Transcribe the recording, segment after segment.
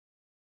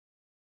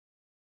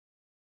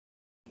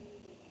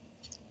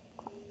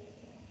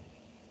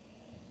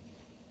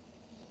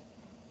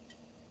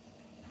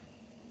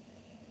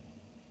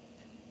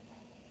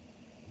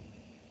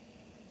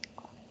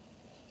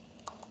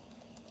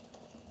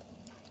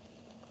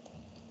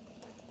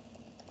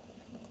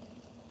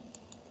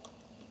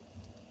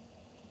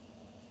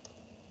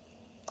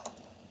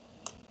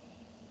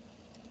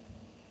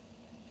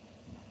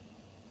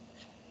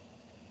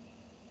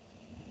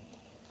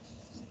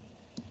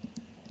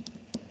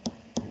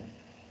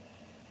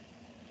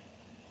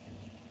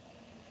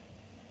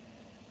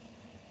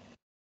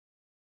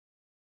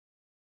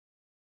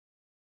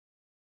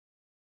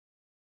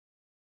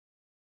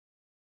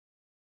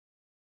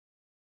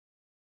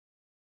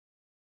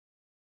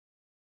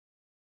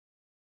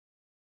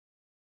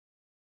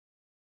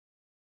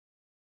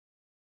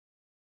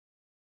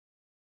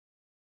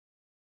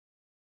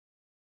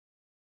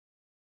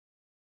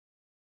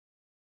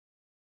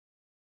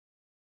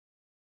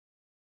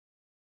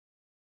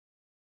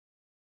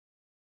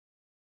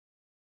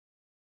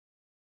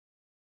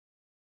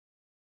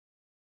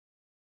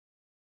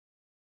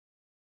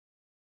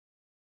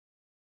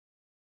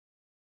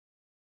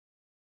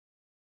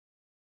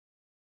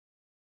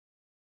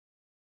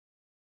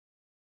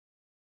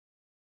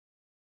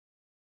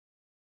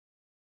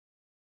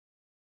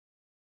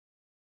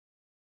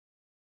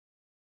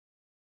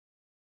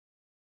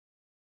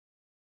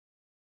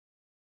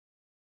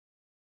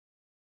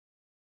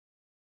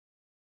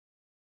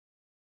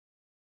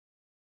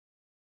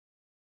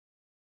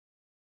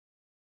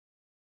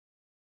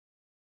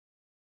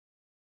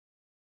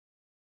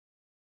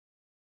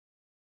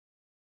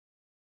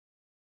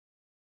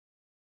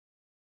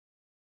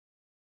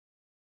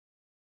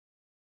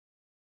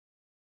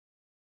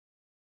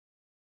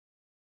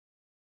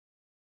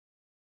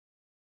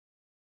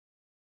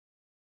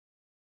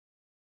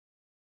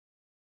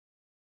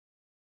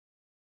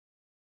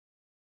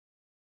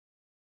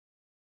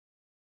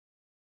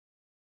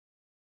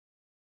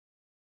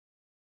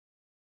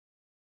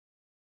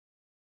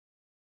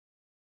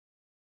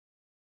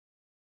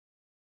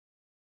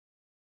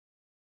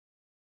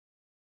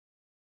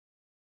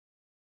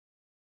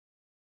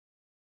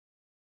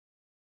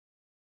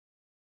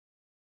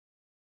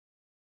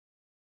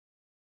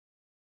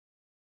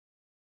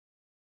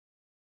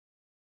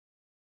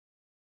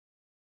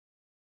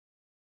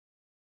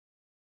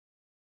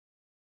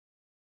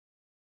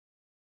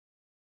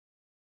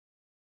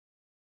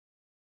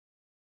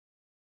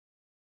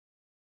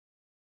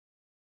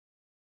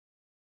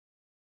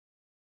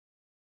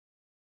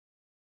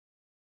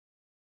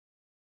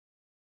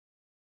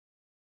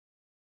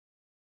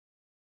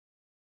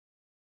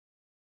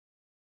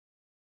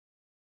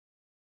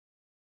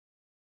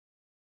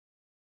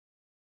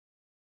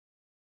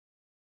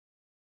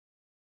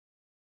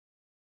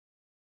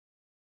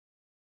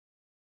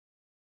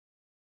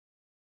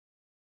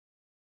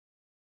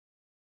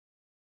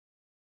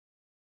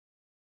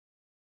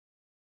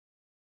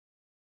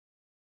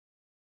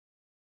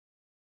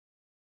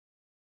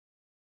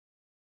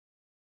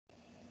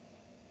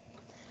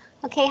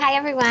Okay, hi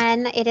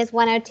everyone. It is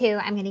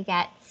 1:02. I'm going to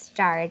get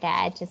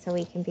started just so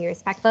we can be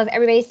respectful of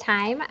everybody's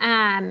time.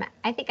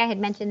 I think I had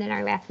mentioned in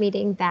our last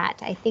meeting that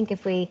I think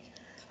if we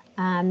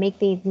make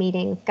these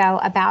meetings go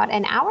about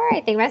an hour, I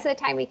think most of the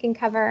time we can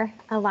cover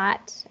a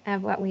lot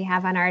of what we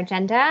have on our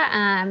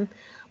agenda.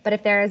 But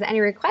if there's any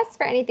requests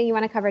for anything you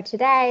want to cover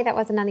today that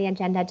wasn't on the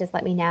agenda, just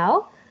let me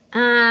know.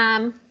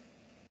 All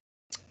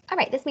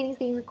right, this meeting is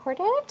being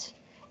recorded,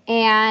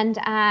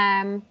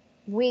 and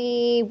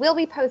we will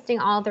be posting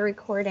all the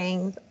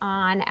recordings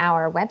on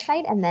our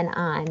website and then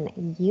on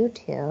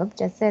YouTube,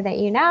 just so that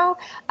you know,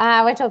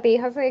 which will be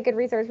hopefully a good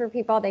resource for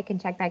people. They can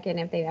check back in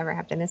if they ever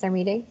have to miss our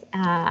meetings.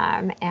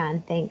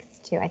 And thanks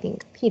to, I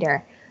think,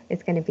 Peter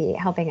is going to be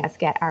helping us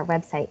get our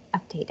website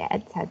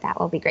updated, so that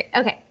will be great.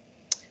 Okay,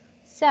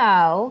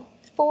 so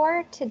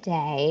for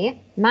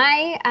today,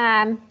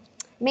 my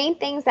main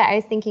things that I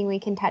was thinking we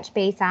can touch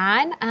base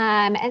on,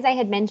 as I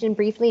had mentioned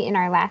briefly in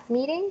our last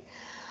meeting,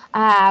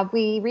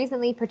 we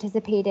recently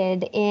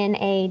participated in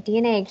a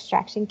DNA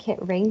extraction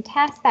kit ring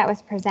test that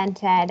was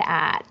presented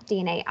at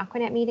DNA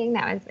Aquanet meeting.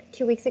 That was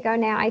 2 weeks ago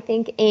now, I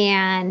think,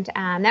 and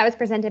that was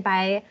presented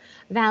by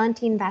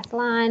Valentin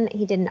Vasselon.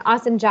 He did an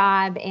awesome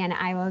job, and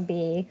I will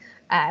be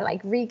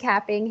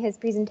recapping his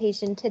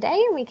presentation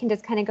today, and we can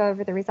just kind of go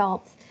over the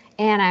results.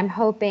 And I'm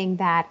hoping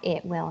that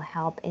it will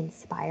help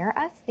inspire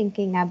us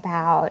thinking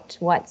about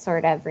what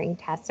sort of ring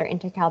tests or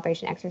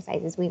intercalibration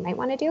exercises we might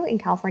want to do in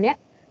California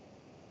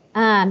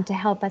to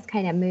help us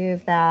kind of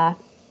move the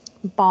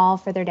ball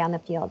further down the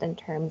field in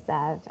terms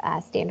of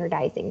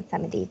standardizing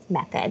some of these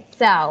methods.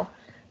 So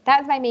that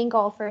was my main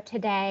goal for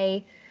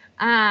today.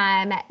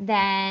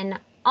 Then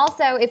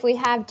also, if we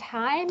have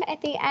time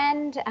at the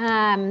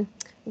end,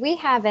 we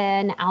have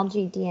an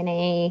algae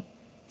DNA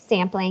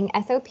sampling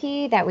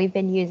SOP that we've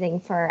been using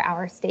for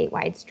our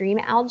statewide stream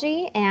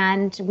algae,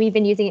 and we've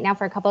been using it now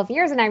for a couple of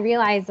years, and I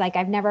realized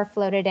I've never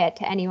floated it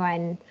to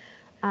anyone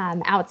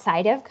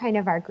outside of kind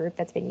of our group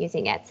that's been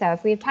using it. So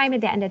if we have time at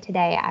the end of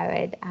today,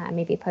 I would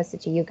maybe post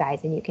it to you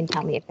guys, and you can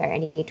tell me if there are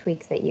any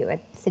tweaks that you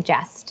would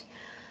suggest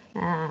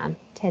to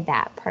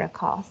that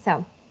protocol.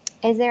 So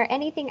is there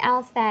anything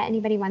else that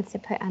anybody wants to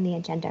put on the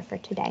agenda for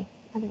today?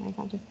 Otherwise,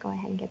 I'll just go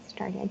ahead and get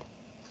started.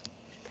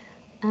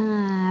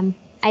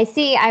 I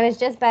see, I was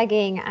just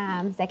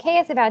bugging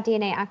Zacchaeus about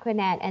DNA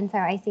Aquanet, and so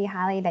I see,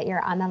 Holly, that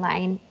you're on the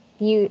line.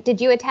 Did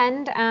you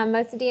attend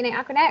most of DNA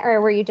Aquanet, or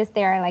were you just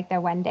there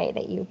the one day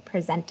that you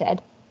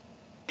presented?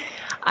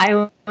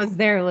 I was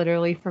there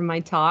literally from my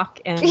talk,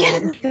 and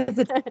then because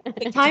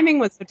the timing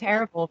was so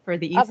terrible for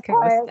the East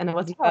Coast, and I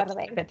wasn't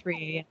totally at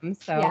 3 a.m.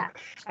 So, yeah.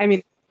 I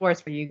mean,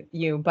 worse for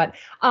you. But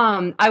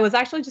I was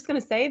actually just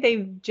going to say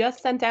they've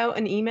just sent out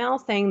an email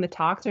saying the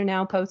talks are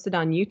now posted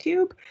on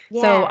YouTube.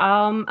 Yeah. So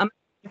I'm going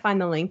to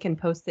find the link and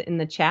post it in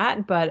the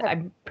chat, but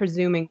I'm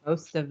presuming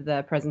most of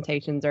the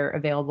presentations are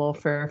available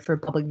for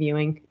public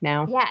viewing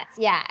now. Yes,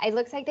 yeah. It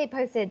looks like they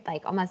posted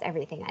almost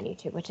everything on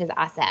YouTube, which is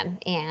awesome.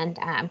 And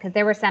because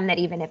there were some that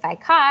even if I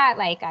caught,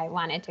 I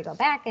wanted to go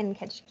back and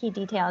catch key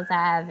details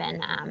of,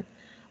 and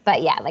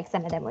but yeah,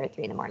 some of them were at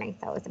 3 a.m,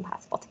 so it was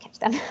impossible to catch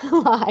them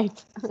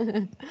live.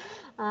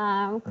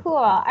 Cool.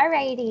 All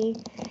righty.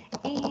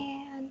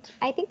 And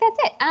I think that's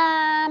it.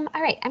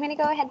 All right, I'm going to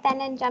go ahead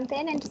then and jump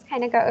in and just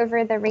kind of go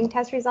over the ring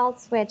test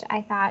results, which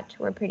I thought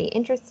were pretty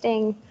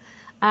interesting.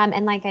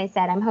 And like I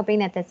said, I'm hoping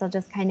that this will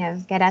just kind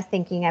of get us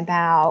thinking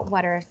about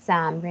what are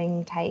some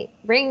ring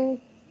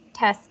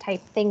test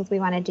type things we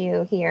want to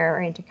do here,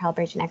 or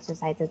intercalibration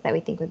exercises that we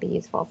think would be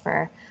useful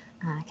for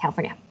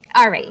California.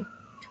 All right.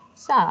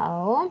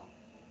 So,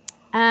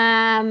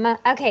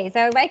 okay.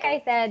 So like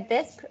I said,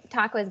 this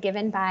talk was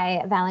given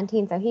by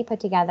Valentin. So he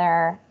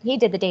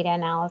did the data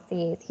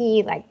analyses.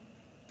 He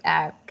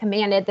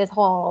commanded this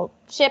whole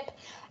ship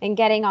and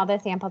getting all the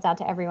samples out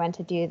to everyone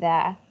to do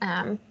the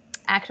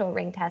actual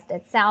ring test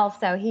itself.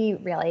 So he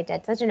really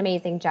did such an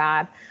amazing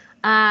job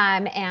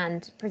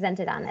and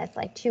presented on this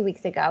 2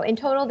 weeks ago. In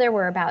total, there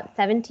were about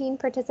 17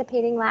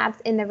 participating labs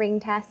in the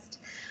ring test.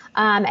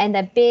 And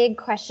the big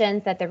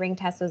questions that the ring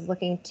test was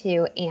looking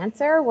to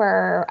answer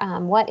were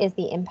what is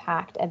the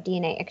impact of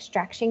DNA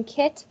extraction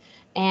kit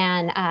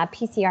and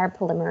PCR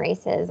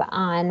polymerases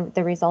on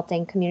the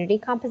resulting community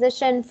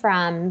composition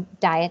from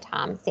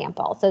diatom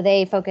samples. So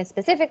they focus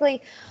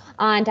specifically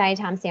on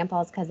diatom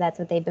samples because that's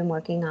what they've been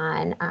working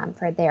on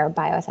for their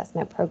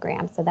bioassessment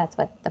program. So that's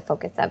what the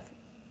focus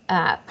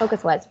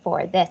was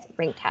for this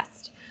ring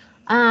test.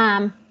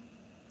 All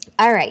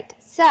right,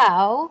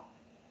 so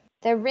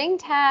the ring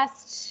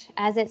test,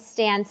 as it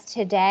stands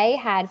today,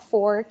 had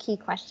 4 key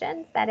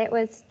questions that it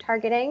was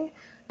targeting.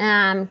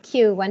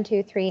 Q 1,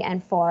 2, 3,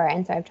 and 4.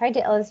 And so I've tried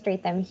to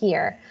illustrate them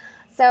here.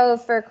 So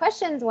for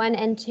questions 1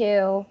 and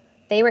 2,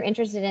 they were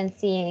interested in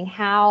seeing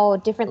how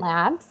different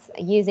labs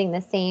using the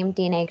same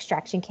DNA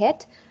extraction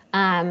kit,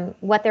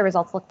 what their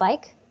results looked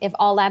like if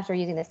all labs were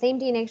using the same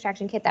DNA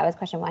extraction kit. That was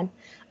question 1.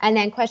 And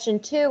then question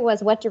 2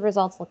 was, what do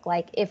results look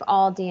like if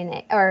all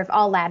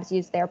labs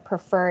use their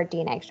preferred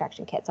DNA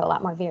extraction kit? So a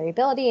lot more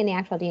variability in the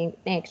actual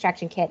DNA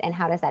extraction kit, and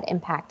how does that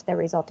impact the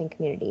resulting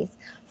communities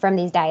from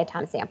these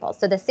diatom samples?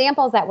 So the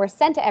samples that were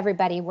sent to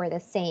everybody were the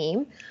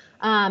same.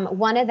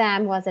 One of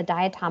them was a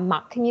diatom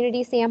mock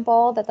community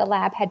sample that the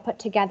lab had put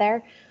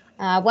together.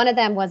 One of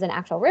them was an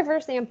actual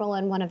river sample,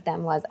 and one of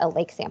them was a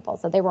lake sample.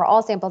 So they were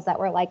all samples that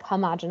were like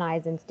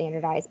homogenized and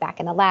standardized back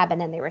in the lab, and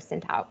then they were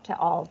sent out to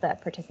all the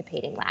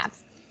participating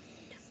labs.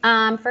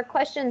 For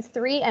questions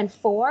 3 and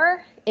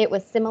 4, it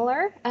was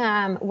similar,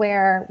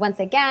 where once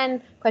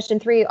again, question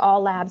 3,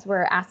 all labs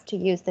were asked to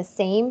use the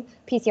same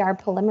PCR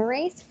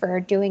polymerase for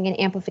doing an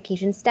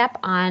amplification step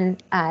on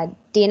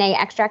DNA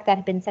extract that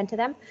had been sent to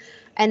them.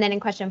 And then in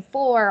question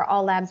 4,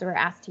 all labs were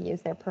asked to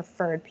use their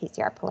preferred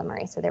PCR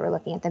polymerase. So they were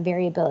looking at the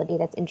variability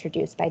that's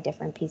introduced by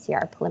different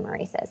PCR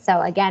polymerases.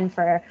 So again,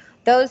 for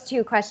those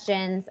 2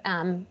 questions,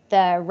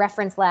 the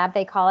reference lab,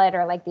 they call it,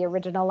 or like the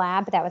original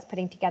lab that was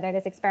putting together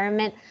this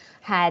experiment,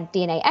 had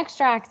DNA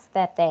extracts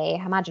that they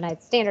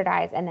homogenized,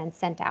 standardized, and then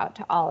sent out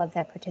to all of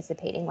the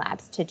participating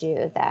labs to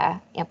do the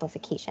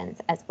amplifications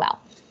as well.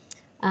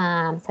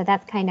 So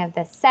that's kind of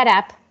the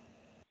setup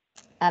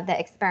of the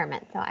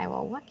experiment. So I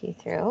will walk you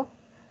through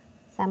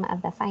some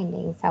of the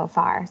findings so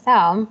far.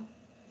 So,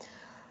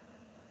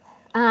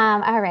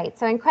 all right.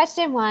 So in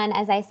question 1,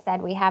 as I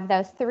said, we have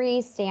those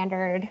 3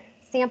 standard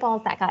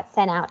samples that got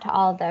sent out to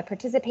all the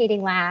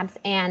participating labs,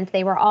 and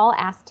they were all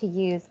asked to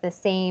use the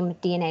same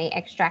DNA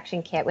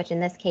extraction kit, which in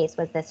this case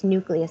was this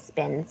nucleus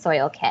spin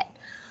soil kit.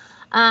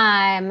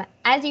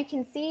 As you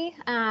can see,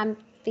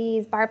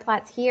 these bar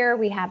plots here,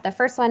 we have the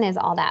first one is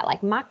all that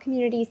like mock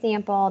community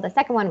sample. The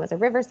second one was a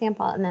river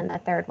sample. And then the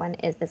third one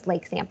is this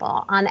lake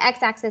sample. On the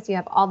x-axis, you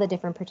have all the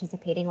different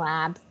participating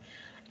labs.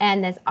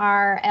 And this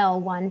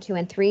RL1, 2,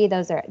 and 3,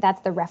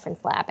 that's the reference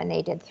lab. And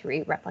they did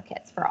 3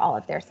 replicates for all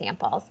of their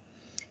samples.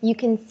 You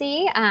can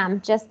see,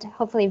 just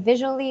hopefully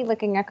visually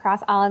looking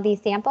across all of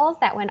these samples,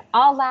 that when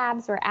all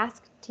labs were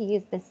asked to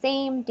use the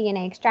same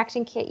DNA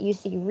extraction kit, you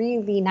see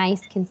really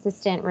nice,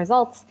 consistent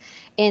results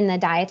in the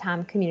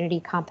diatom community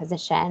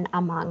composition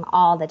among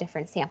all the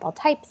different sample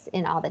types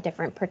in all the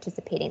different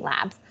participating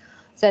labs.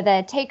 So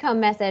the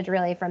take-home message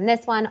really from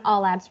this one,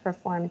 all labs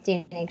performed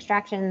DNA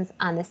extractions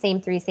on the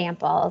same 3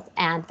 samples,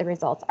 and the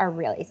results are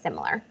really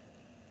similar.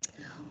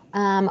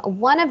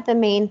 One of the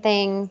main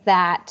things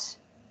that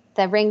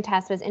the ring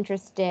test was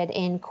interested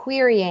in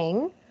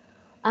querying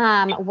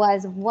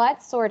was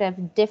what sort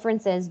of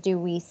differences do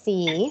we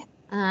see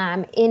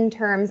in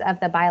terms of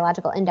the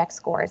biological index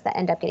scores that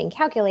end up getting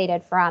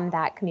calculated from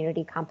that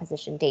community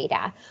composition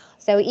data.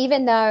 So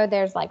even though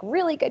there's like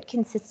really good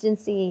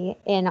consistency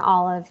in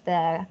all of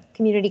the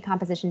community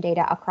composition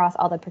data across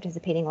all the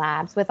participating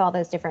labs with all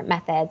those different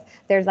methods,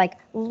 there's like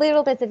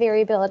little bits of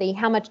variability.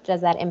 How much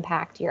does that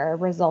impact your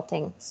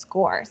resulting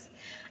scores?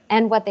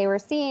 And what they were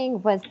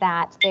seeing was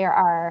that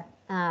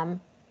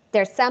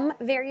there's some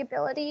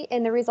variability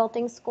in the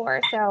resulting score.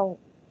 So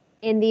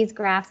in these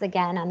graphs,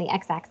 again, on the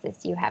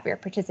x-axis, you have your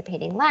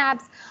participating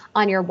labs.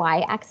 On your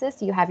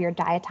y-axis, you have your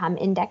diatom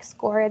index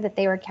score that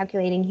they were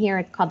calculating here.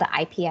 It's called the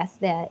IPS,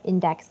 the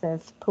Index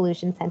of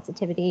Pollution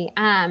Sensitivity.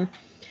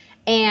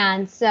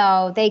 And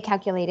so they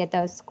calculated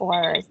those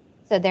scores.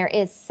 So there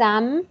is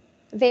some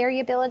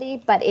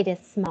variability, but it is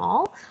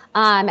small.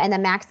 And the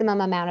maximum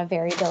amount of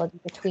variability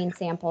between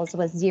samples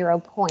was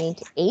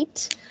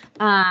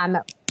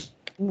 0.8.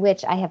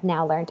 Which I have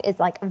now learned is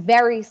like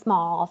very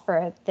small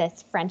for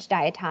this French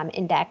diatom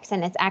index.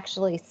 And it's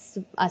actually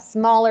a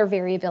smaller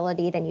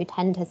variability than you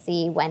tend to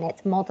see when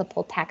it's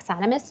multiple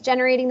taxonomists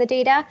generating the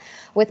data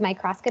with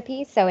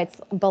microscopy. So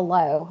it's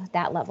below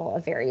that level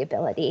of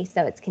variability.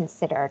 So it's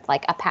considered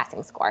like a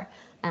passing score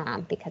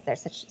because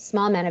there's such a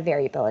small amount of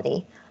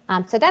variability.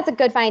 So that's a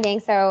good finding.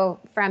 So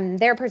from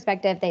their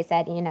perspective, they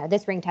said,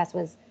 this ring test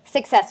was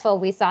successful.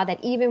 We saw that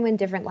even when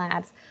different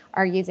labs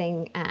are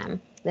using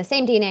the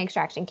same DNA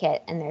extraction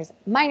kit and there's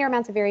minor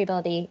amounts of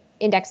variability,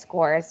 index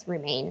scores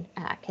remain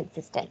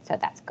consistent. So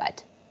that's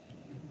good.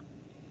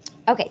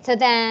 Okay, so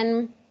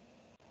then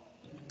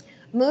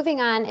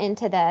moving on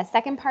into the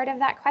second part of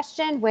that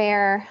question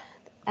where,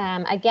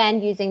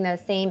 again, using those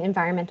same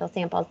environmental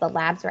samples, the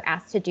labs were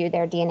asked to do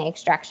their DNA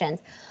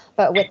extractions,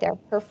 but with their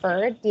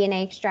preferred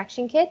DNA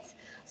extraction kits.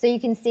 So you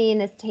can see in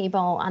this table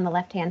on the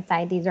left-hand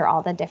side, these are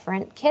all the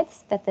different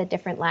kits that the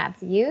different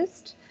labs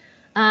used.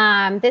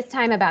 This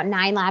time about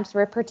 9 labs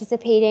were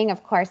participating.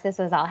 Of course, this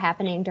was all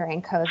happening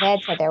during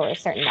COVID, so there were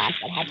certain labs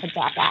that had to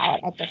drop out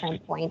at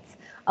different points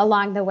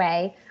along the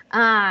way.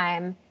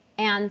 And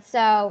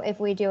so if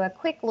we do a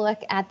quick look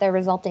at the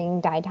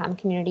resulting diatom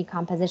community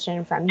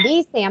composition from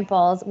these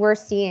samples, we're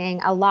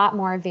seeing a lot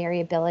more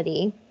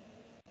variability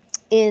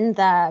in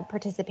the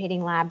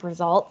participating lab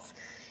results.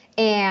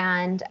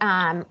 And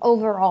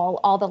overall,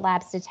 all the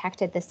labs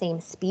detected the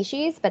same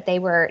species, but they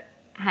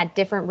had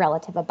different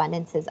relative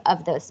abundances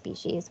of those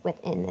species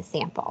within the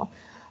sample.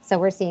 So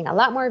we're seeing a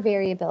lot more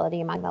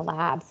variability among the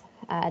labs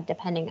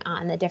depending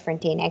on the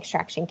different DNA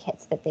extraction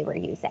kits that they were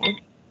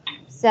using.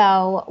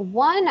 So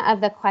one of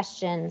the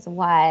questions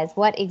was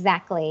what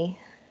exactly,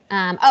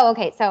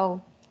 okay,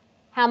 so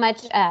how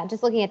much,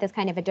 just looking at this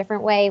kind of a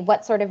different way,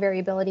 what sort of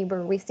variability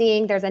were we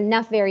seeing? There's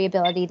enough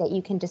variability that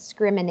you can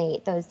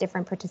discriminate those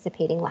different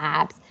participating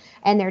labs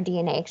and their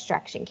DNA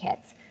extraction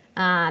kits.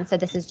 So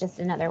this is just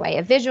another way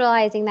of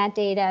visualizing that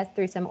data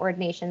through some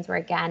ordinations where,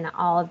 again,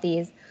 all of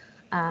these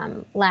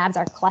labs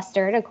are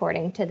clustered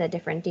according to the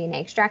different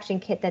DNA extraction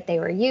kit that they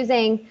were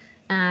using.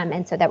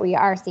 And so that we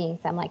are seeing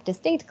some like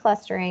distinct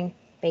clustering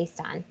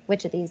based on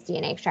which of these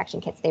DNA extraction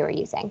kits they were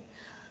using.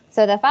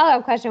 So the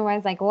follow-up question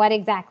was like, what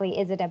exactly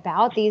is it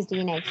about these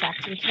DNA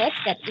extraction kits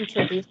that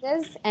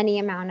introduces any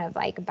amount of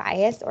like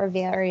bias or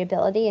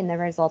variability in the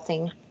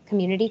resulting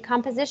community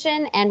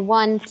composition? And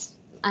one,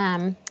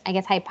 I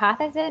guess,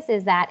 hypothesis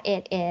is that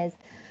it is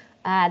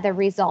the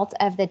result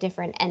of the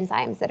different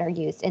enzymes that are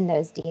used in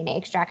those DNA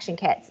extraction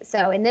kits.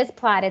 So in this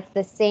plot, it's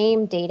the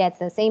same data, it's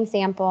the same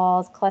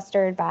samples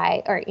clustered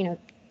by, or,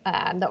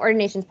 the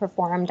ordinations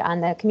performed on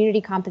the community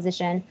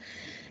composition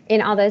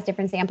in all those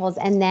different samples,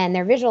 and then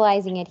they're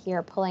visualizing it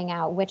here, pulling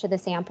out which of the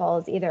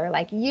samples either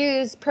like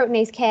use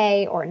proteinase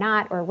K or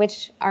not, or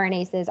which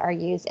RNases are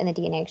used in the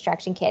DNA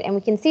extraction kit. And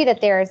we can see that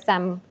there is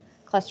some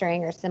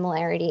clustering or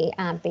similarity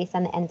based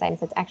on the enzymes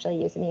that's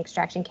actually used in the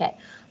extraction kit.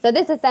 So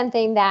this is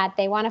something that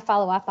they want to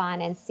follow up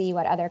on and see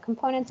what other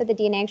components of the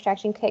DNA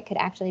extraction kit could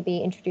actually be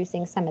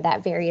introducing some of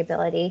that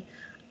variability.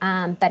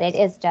 But it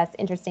is just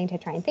interesting to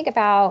try and think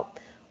about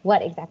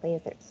what exactly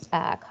is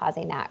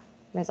causing that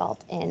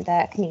result in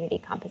the community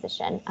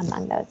composition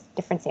among those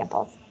different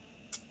samples.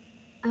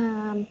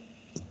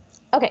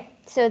 Okay,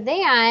 so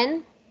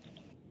then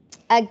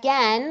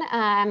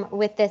again,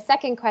 with the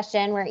second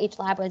question where each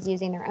lab was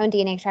using their own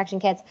DNA extraction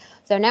kits,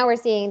 so now we're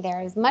seeing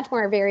there's much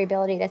more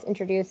variability that's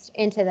introduced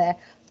into the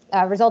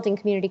resulting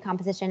community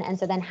composition. And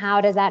so then how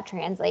does that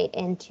translate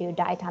into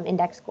diatom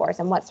index scores,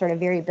 and what sort of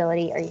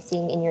variability are you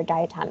seeing in your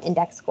diatom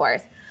index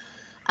scores?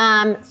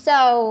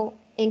 So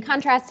in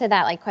contrast to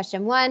that, like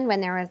question one, when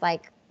there was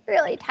like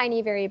really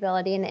tiny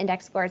variability in the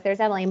index scores, there's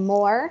definitely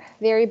more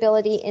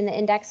variability in the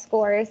index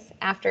scores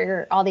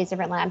after all these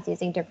different labs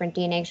using different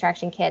DNA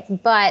extraction kits,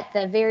 but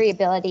the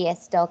variability is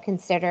still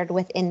considered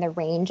within the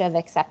range of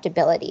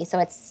acceptability. So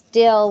it's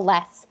still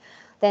less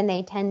than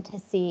they tend to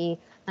see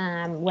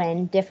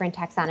when different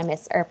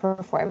taxonomists are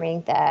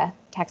performing the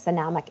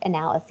taxonomic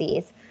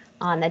analyses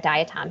on the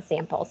diatom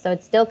sample. So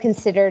it's still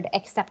considered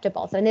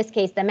acceptable. So in this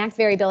case, the max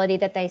variability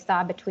that they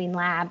saw between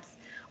labs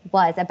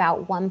was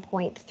about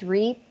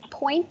 1.3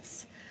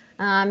 points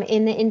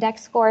in the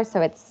index score.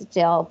 So it's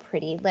still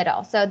pretty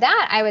little. So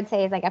that I would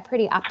say is like a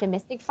pretty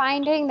optimistic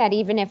finding, that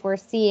even if we're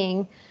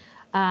seeing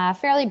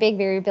fairly big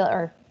variability,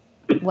 or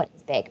what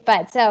is big,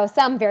 but so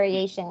some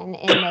variation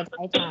in the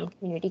diatom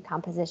community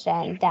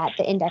composition, that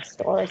the index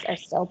scores are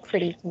still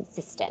pretty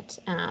consistent.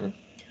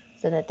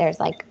 So that there's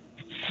like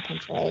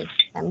potentially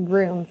some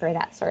room for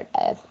that sort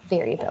of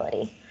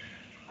variability.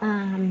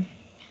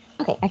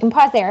 Okay, I can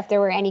pause there if there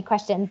were any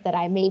questions that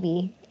I may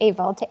be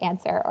able to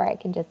answer, or I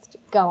can just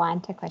go on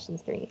to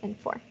questions 3 and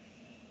 4.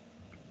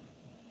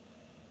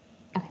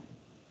 Okay.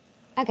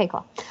 Okay,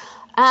 cool.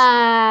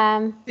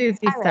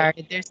 Susie,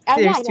 sorry,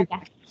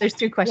 there's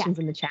two questions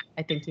in the chat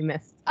I think you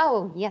missed.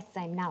 Oh, yes,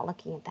 I'm not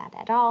looking at that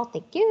at all.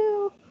 Thank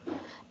you.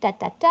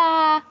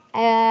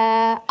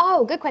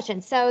 Oh, good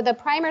question. So the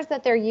primers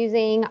that they're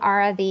using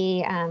are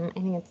the, I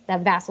think it's the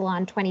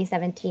Vasilon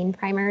 2017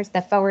 primers.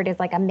 The forward is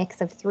like a mix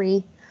of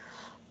 3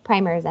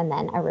 primers and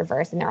then a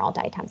reverse, and they're all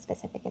diatom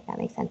specific, if that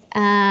makes sense.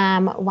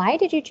 Why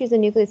did you choose a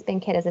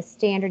nucleospin kit as a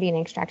standard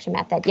DNA extraction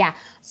method? Yeah,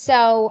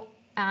 so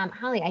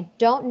Holly, I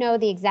don't know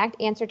the exact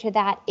answer to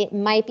that. It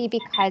might be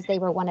because they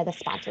were one of the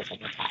sponsors of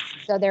the test.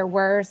 So there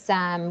were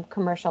some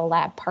commercial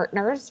lab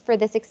partners for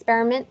this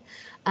experiment,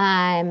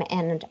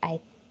 and I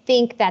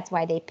think that's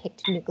why they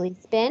picked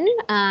nucleospin,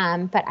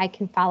 but I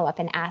can follow up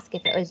and ask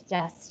if it was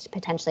just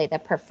potentially the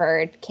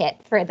preferred kit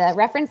for the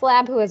reference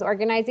lab who was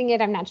organizing it.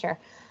 I'm not sure.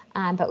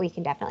 But we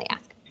can definitely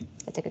ask.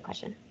 That's a good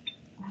question.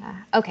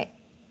 Okay.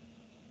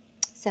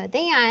 So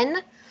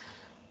then,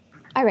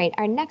 all right,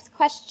 our next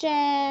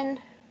question,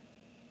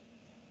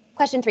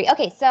 question 3.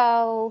 Okay,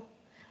 so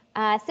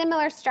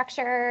similar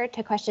structure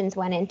to questions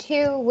 1 and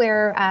 2,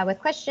 where with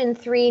question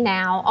 3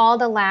 now, all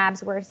the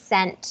labs were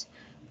sent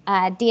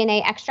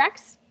DNA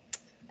extracts.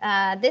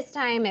 This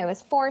time it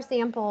was 4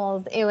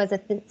 samples. It was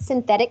a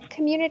synthetic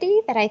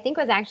community that I think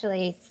was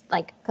actually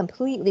like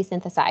completely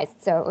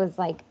synthesized. So it was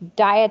like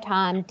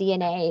diatom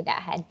DNA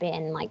that had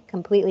been like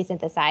completely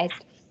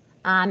synthesized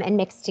and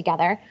mixed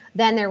together.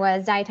 Then there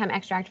was diatom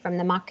extract from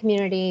the mock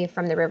community,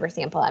 from the river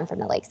sample, and from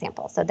the lake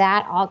sample. So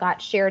that all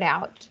got shared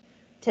out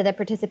to the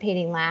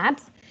participating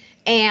labs.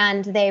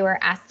 And they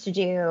were asked to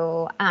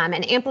do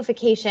an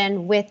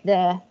amplification with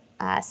the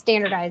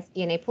standardized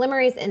DNA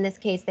polymerase. In this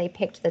case, they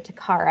picked the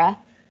Takara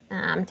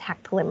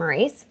Taq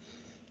polymerase.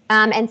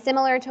 And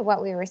similar to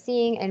what we were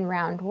seeing in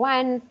round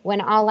 1,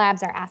 when all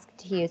labs are asked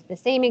to use the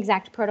same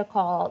exact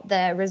protocol,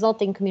 the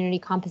resulting community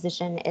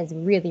composition is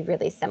really,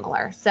 really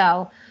similar.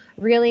 So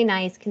really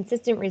nice,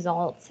 consistent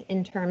results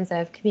in terms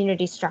of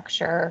community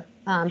structure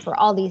for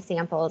all these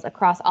samples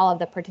across all of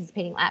the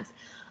participating labs.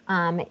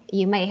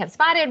 You may have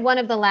spotted one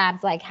of the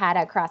labs like had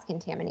a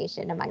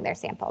cross-contamination among their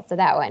samples. So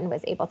that one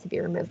was able to be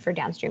removed for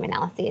downstream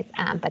analyses,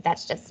 but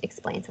that just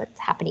explains what's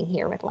happening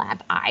here with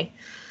lab I.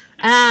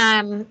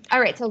 All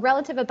right, so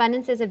relative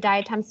abundances of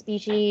diatom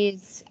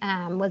species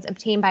was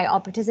obtained by all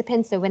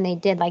participants. So when they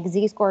did like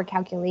z-score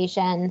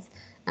calculations,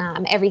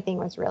 everything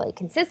was really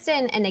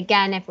consistent. And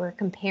again, if we're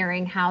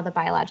comparing how the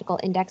biological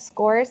index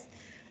scores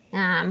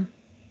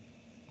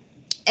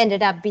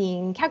ended up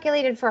being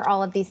calculated for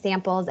all of these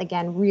samples,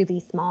 again, really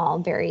small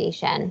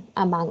variation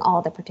among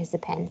all the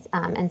participants.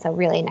 And so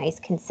really nice,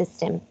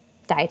 consistent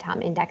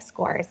diatom index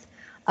scores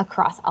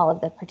across all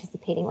of the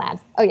participating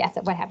labs. Oh yeah,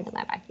 so what happened in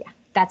lab I? Yeah,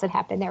 that's what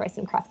happened. There was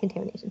some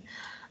cross-contamination.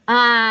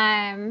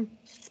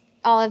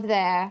 All of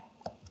the,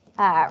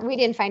 we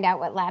didn't find out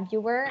what lab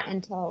you were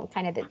until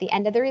kind of at the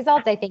end of the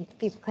results. I think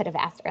people could have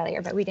asked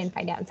earlier, but we didn't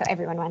find out. And so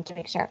everyone wanted to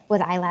make sure, was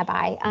I lab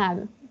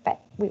I? But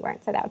we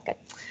weren't, so that was good.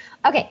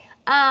 Okay,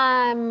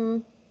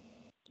 and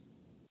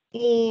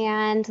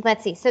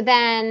let's see. So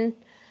then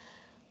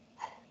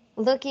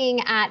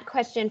looking at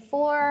question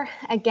 4,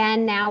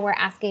 again, now we're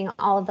asking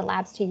all of the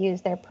labs to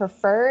use their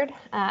preferred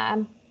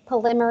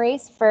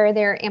polymerase for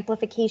their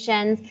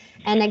amplifications.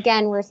 And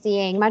again, we're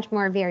seeing much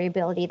more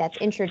variability that's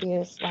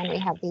introduced when we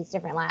have these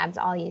different labs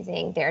all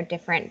using their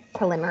different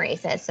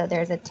polymerases. So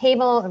there's a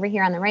table over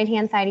here on the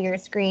right-hand side of your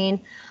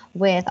screen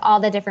with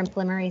all the different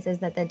polymerases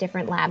that the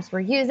different labs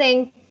were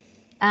using.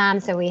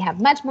 So we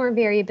have much more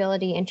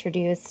variability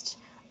introduced,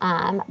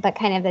 but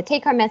kind of the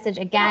take-home message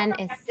again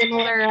is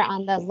similar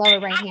on the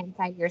lower right-hand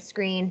side of your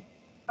screen.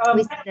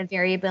 We see the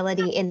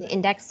variability in the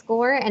index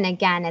score, and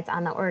again, it's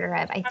on the order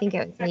of, I think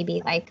it was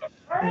maybe like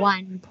it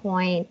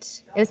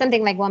was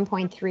something like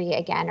 1.3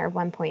 again, or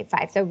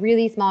 1.5. So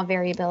really small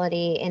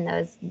variability in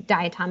those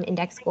diatom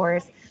index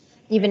scores,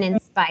 even in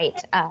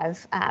spite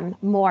of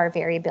more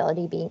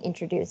variability being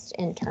introduced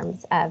in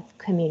terms of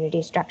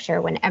community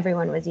structure when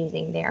everyone was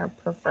using their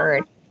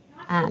preferred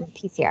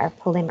PCR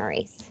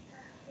polymerase.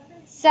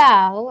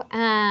 So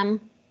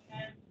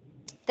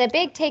the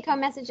big take-home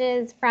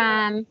messages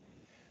from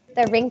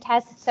the ring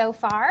test so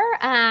far,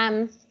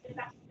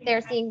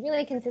 they're seeing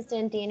really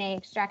consistent DNA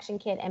extraction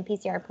kit and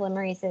PCR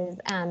polymerases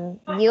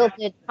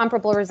yielded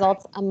comparable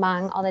results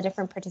among all the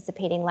different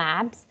participating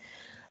labs.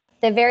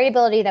 The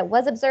variability that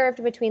was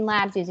observed between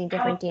labs using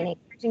different DNA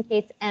extraction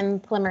kits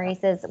and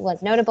polymerases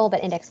was notable,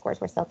 but index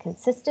scores were still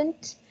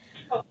consistent.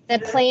 The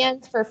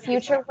plans for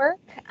future work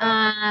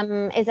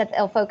is that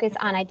they'll focus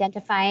on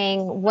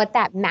identifying what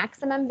that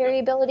maximum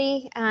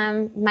variability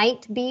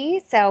might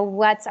be. So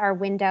what's our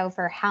window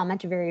for how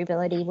much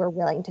variability we're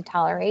willing to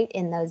tolerate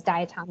in those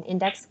diatom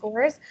index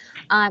scores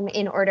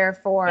in order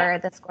for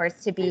the scores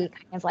to be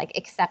kind of like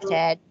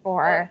accepted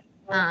for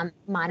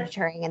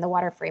monitoring in the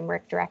Water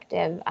Framework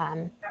Directive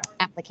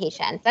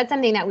application. So that's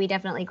something that we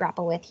definitely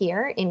grapple with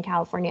here in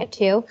California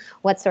too.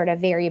 What sort of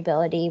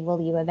variability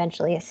will you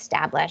eventually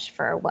establish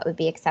for what would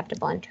be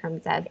acceptable in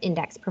terms of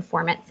index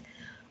performance?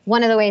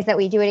 One of the ways that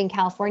we do it in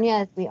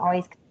California is we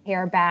always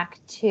compare back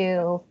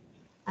to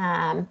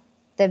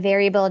the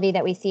variability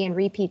that we see in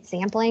repeat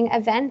sampling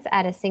events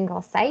at a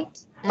single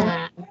site.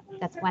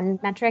 That's one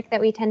metric that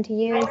we tend to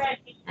use.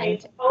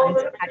 And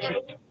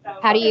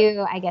how do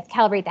you, I guess,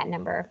 calibrate that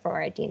number for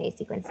DNA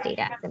sequence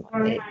data?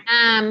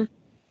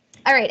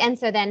 All right, and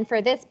so then for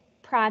this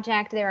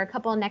project, there are a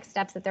couple of next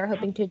steps that they're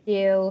hoping to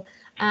do,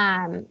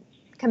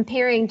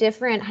 comparing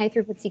different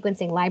high-throughput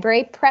sequencing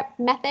library prep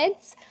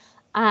methods.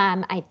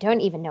 I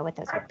don't even know what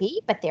those would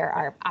be, but there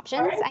are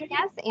options, I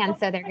guess. And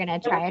so they're going to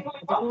try a couple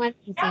different ones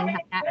and seeing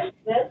how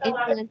that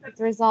influences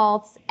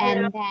results,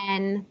 and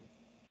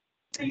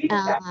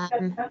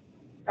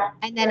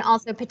then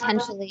also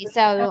potentially,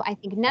 so I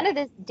think none of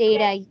this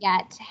data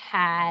yet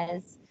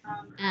has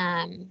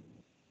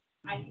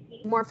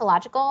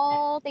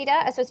morphological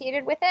data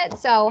associated with it.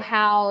 So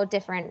how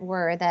different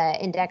were the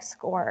index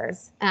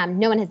scores?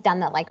 No one has done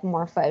the like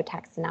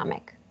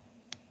morphotaxonomic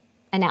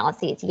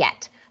analyses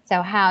yet.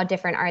 So how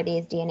different are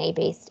these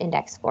DNA-based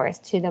index scores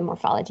to the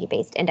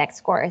morphology-based index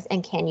scores?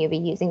 And can you be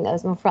using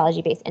those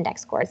morphology-based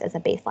index scores as a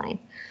baseline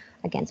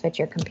against which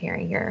you're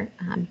comparing your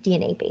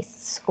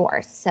DNA-based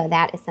scores? So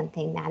that is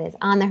something that is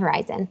on the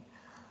horizon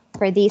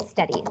for these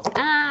studies.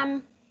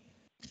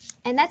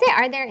 And that's it.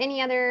 Are there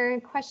any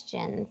other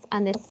questions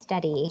on this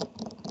study?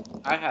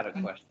 I had a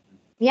question.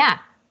 Yeah.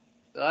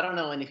 So I don't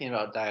know anything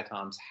about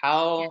diatoms.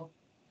 How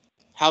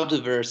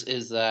diverse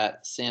is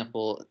that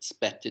sample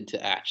expected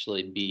to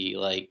actually be?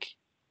 Like,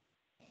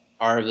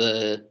 are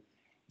the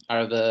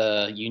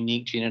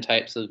unique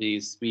genotypes of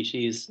these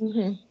species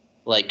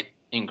like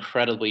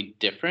incredibly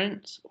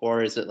different,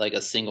 or is it like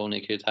a single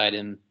nucleotide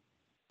in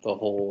the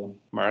whole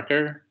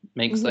marker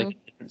makes like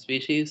a different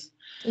species?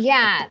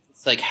 Yeah.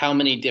 It's like how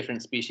many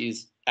different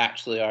species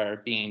actually are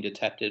being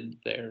detected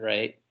there,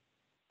 right?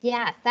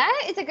 Yeah,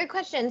 that is a good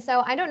question.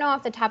 So I don't know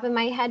off the top of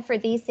my head for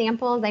these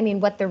samples, I mean,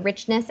 what the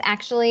richness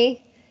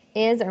actually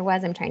is or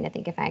was. I'm trying to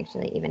think if I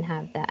actually even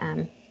have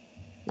the,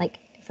 like,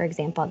 for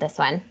example, this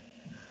one.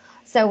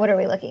 So what are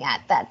we looking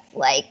at? That's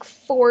like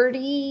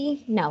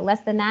 40, no,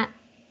 less than that.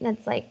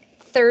 That's like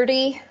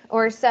 30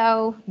 or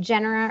so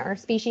genera or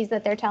species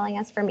that they're telling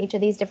us from each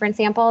of these different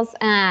samples.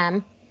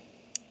 And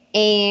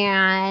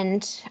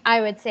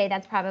I would say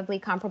that's probably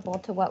comparable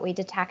to what we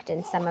detect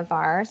in some of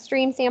our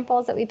stream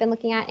samples that we've been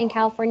looking at in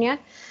California.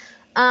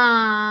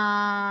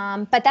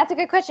 But that's a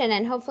good question.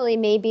 And hopefully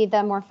maybe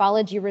the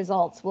morphology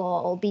results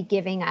will be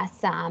giving us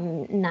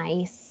some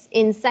nice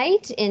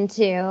insight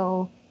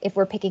into if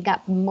we're picking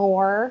up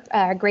more,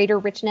 greater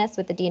richness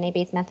with the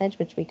DNA-based methods,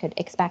 which we could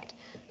expect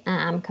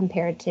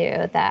compared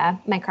to the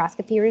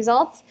microscopy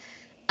results.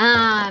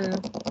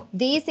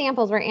 These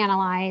samples were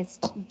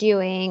analyzed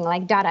doing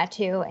like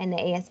DADA2 and the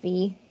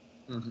ASV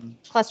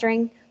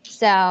clustering.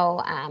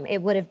 So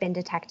it would have been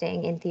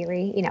detecting, in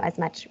theory, as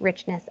much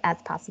richness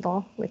as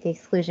possible with the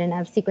exclusion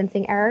of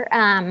sequencing error.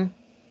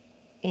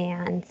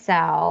 And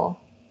so,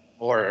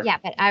 yeah,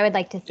 but I would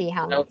like to see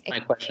how. That was my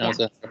question. I was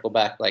going to circle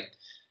back. Like,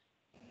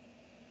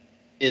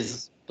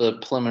 is the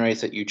polymerase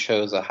that you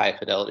chose a high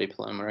fidelity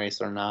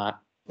polymerase or not?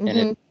 And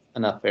if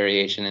enough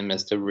variation in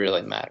this to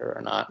really matter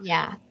or not?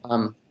 Yeah.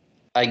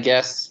 I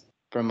guess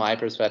from my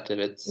perspective,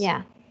 it's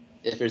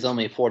if there's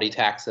only 40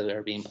 taxa that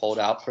are being pulled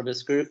out for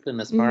this group in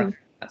this mark,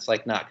 that's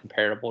like not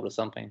comparable to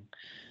something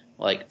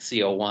like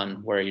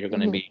CO1 where you're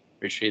going to be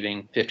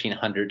retrieving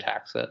 1,500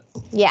 taxa.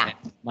 Yeah.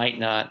 And might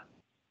not.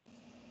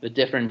 The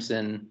difference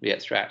in the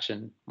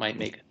extraction might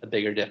make a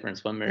bigger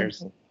difference when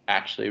there's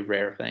actually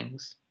rare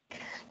things.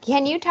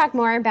 Can you talk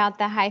more about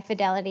the high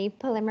fidelity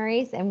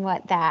polymerase and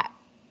what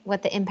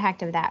the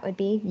impact of that would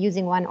be,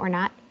 using one or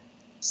not?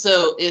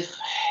 So if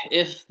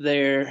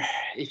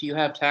you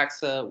have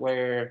taxa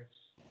where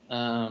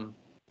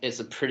it's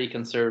a pretty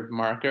conserved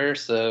marker,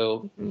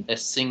 so a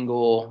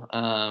single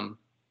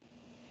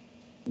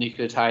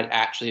nucleotide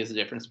actually is the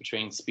difference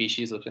between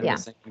species within the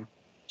same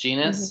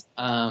genus.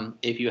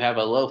 If you have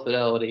a low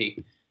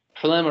fidelity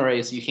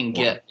polymerase, you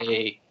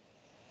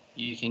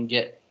can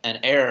get an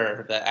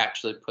error that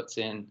actually puts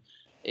in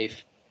a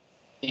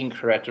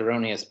incorrect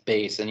erroneous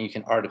base, and you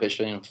can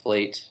artificially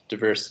inflate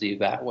diversity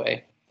that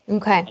way.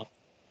 Okay.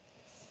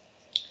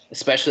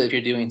 Especially if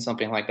you're doing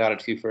something like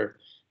DATA2 for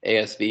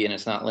ASV and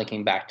it's not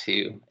linking back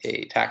to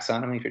a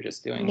taxonomy, if you're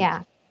just doing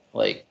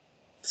like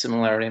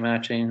similarity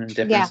matching and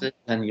differences,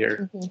 then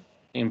you're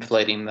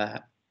inflating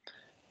that.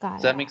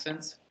 Does that make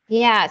sense?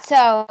 Yeah.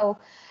 So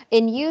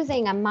in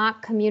using a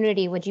mock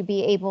community, would you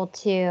be able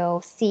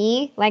to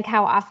see like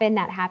how often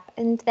that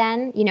happens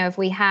then? If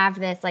we have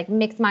this like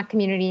mixed mock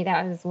community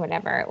that was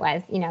whatever it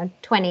was,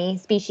 20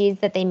 species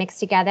that they mixed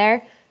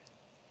together,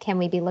 can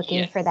we be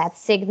looking for that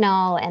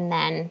signal and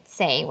then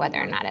saying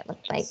whether or not it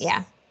looked like,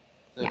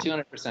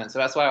 200%. So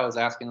that's why I was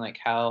asking like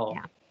how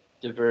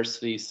diverse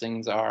these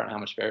things are and how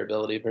much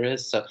variability there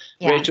is. So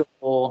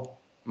Rachel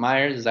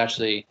Myers is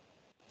actually,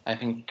 I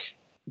think,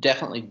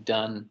 definitely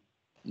done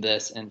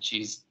this, and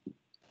she's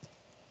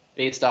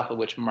based off of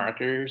which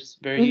markers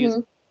they're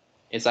using.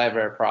 It's either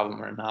a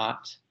problem or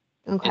not.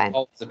 Okay.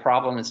 The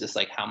problem is just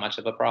like how much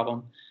of a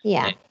problem.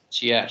 Yeah. And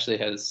she actually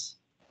has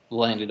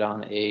landed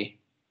on a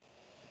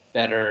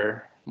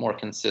better, more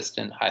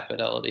consistent, high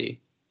fidelity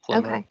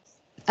polymerase.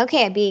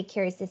 Okay, I'd be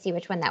curious to see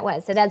which one that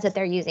was. So that's what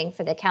they're using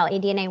for the Cali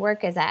DNA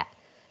work, is that?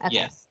 Okay.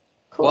 Yes.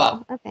 Cool.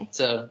 Well, okay.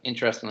 So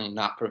interestingly,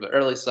 not for the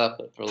early stuff,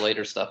 but for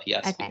later stuff,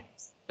 yes. Okay.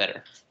 It's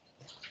better.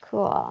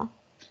 Cool.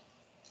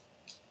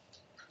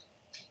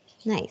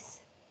 Nice.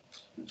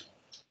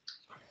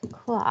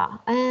 Cool.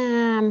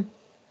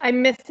 I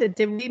missed it.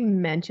 Did we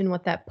mention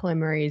what that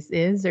polymerase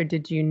is, or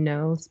did you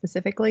know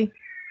specifically?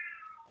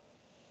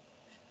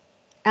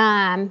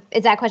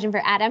 Is that a question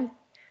for Adam?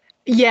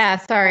 Yeah,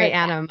 sorry,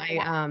 Adam.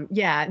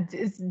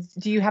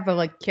 Do you have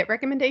a kit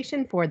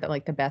recommendation for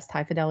the best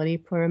high fidelity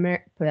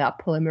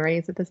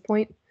polymerase at this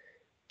point?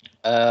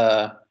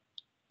 I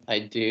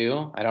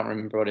do. I don't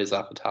remember what it is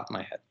off the top of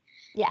my head.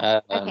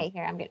 Yeah. Okay.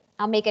 Here, I'm good.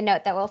 I'll make a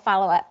note that we'll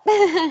follow up.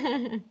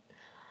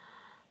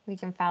 We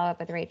can follow up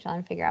with Rachel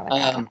and figure out what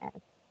that one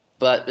is.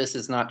 But this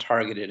is not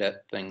targeted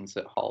at things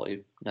that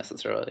Holly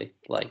necessarily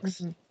likes.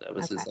 So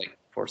this is like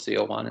for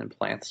CO1 and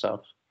plant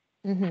stuff.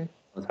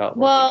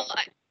 Well,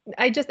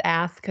 I just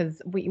asked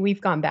because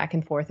we've gone back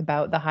and forth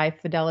about the high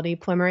fidelity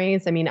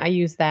polymerase. I mean, I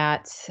used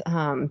that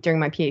during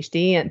my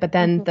PhD, but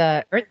then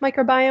the Earth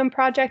Microbiome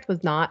Project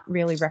was not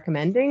really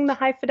recommending the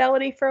high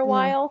fidelity for a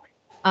while.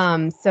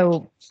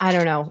 So I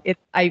don't know.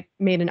 I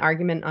made an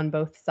argument on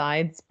both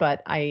sides,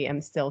 but I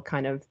am still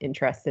kind of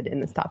interested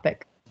in this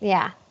topic.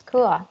 Yeah,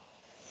 cool.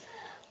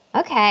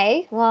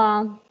 Okay,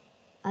 well,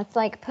 let's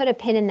put a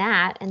pin in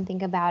that and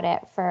think about it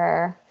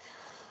for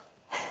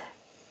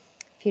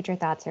future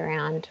thoughts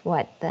around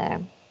what the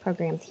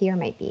programs here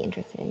might be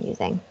interested in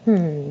using.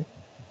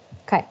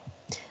 Okay.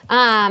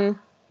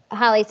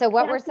 Holly, so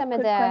what were some of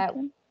the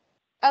question?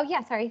 Oh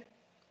yeah, sorry.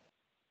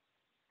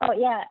 Oh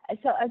yeah,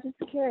 so I was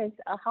just curious,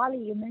 Holly,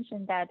 you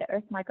mentioned that the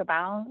Earth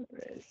Microbiome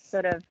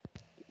sort of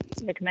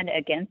recommended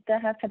against the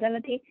high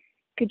fidelity.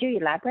 Could you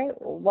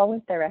elaborate? What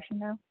was the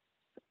rationale?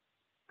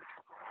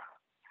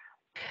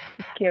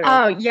 curious.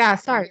 Oh, yeah,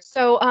 sorry.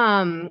 So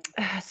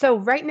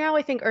right now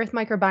I think Earth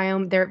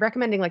Microbiome, they're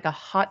recommending like a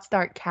Hot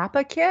Start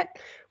Kappa kit,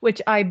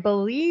 which I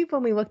believe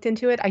when we looked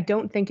into it, I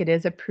don't think it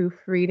is a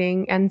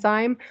proofreading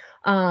enzyme.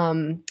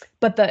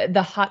 But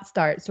the Hot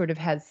Start sort of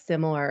has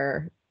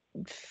similar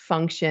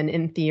function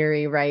in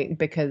theory, right?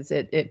 Because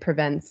it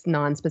prevents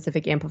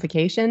non-specific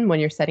amplification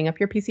when you're setting up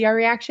your PCR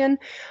reaction.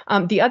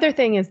 The other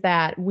thing is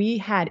that we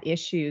had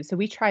issues. So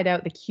we tried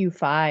out the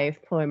Q5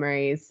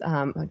 polymerase.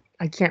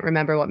 I can't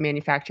remember what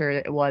manufacturer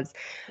it was.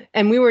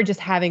 And we were just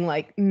having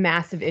like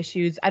massive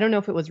issues. I don't know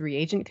if it was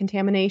reagent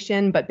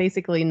contamination, but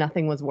basically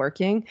nothing was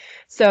working.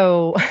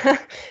 So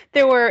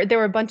there were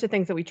a bunch of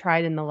things that we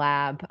tried in the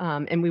lab,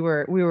 and we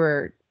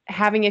were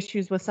having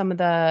issues with some of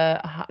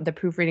the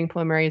proofreading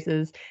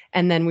polymerases,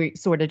 and then we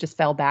sort of just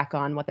fell back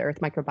on what the Earth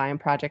Microbiome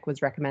Project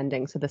was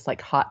recommending. So this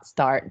like hot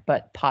start,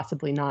 but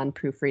possibly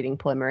non-proofreading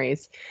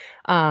polymerase.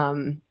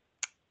 And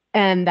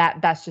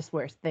that's just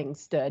where things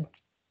stood.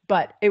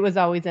 But it was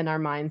always in our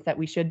minds that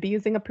we should be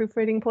using a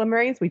proofreading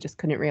polymerase. We just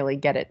couldn't really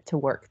get it to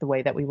work the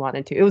way that we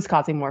wanted to. It was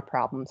causing more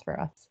problems for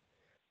us.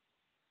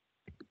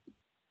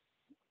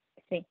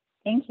 See,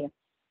 thank you.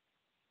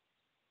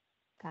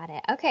 Got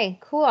it. Okay,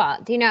 cool.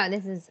 Do you know,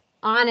 this is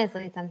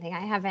honestly something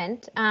I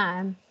haven't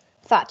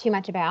thought too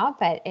much about,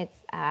 but it's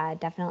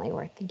definitely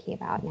worth thinking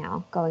about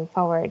now going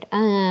forward.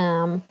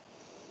 Yeah,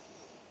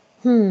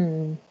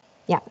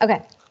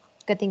 okay.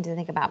 Good thing to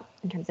think about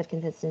in terms of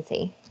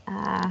consistency.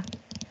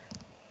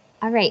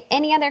 All right,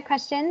 any other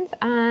questions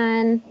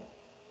on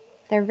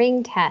the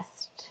ring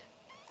test?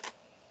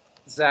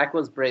 Zach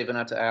was brave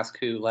enough to ask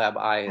who Lab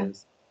I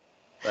is.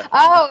 But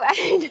oh,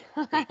 I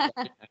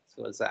know.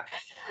 So Zach.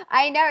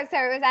 I know. So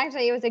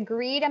it was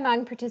agreed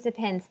among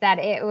participants that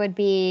it would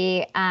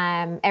be,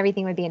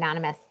 everything would be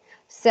anonymous.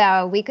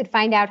 So we could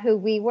find out who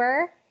we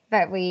were,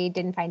 but we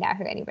didn't find out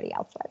who anybody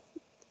else was.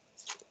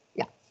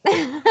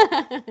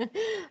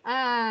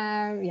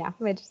 Yeah,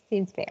 which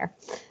seems fair.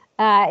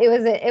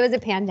 It was a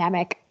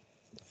pandemic.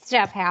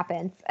 Stuff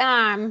happens.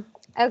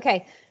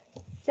 Okay,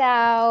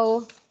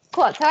 so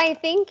cool. So I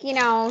think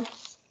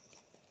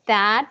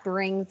that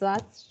brings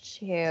us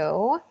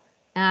to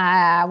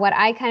what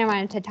I kind of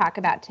wanted to talk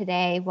about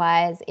today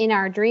was in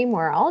our dream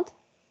world.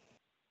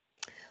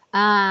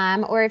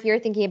 Or if you're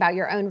thinking about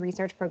your own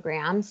research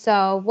program.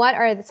 So what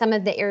are some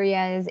of the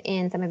areas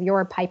in some of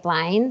your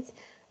pipelines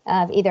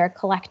of either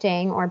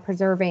collecting or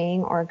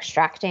preserving or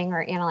extracting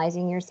or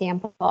analyzing your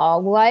sample?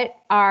 What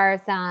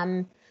are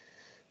some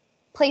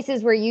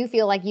places where you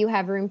feel like you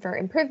have room for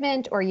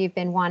improvement, or you've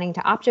been wanting to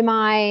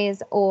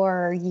optimize,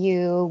 or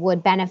you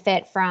would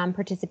benefit from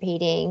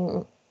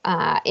participating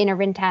in a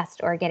ring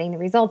test or getting the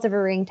results of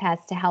a ring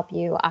test to help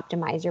you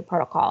optimize your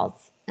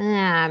protocols?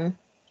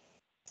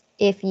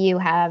 If you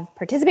have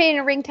participated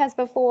in a ring test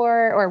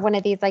before, or one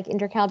of these like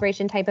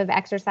intercalibration type of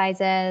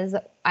exercises,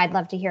 I'd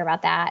love to hear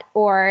about that.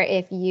 Or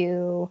if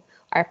you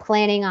are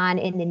planning on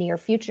in the near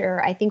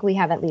future, I think we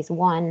have at least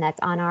one that's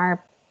on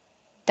our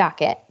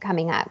docket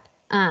coming up.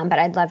 But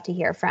I'd love to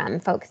hear from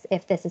folks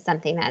if this is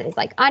something that is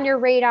like on your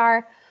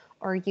radar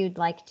or you'd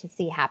like to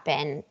see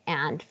happen,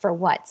 and for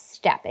what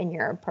step in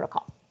your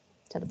protocol.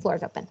 So the floor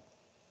is open.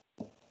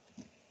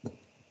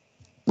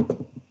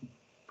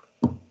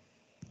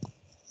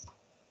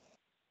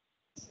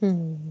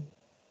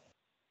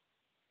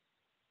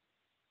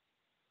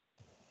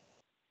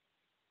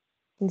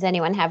 Does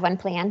anyone have one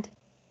planned?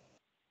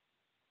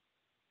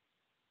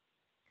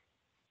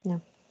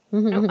 No.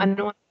 No, I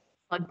don't want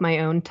to plug my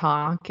own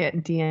talk at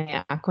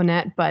DNA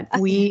Aquanet, but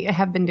we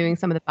have been doing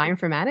some of the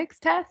bioinformatics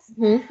tests.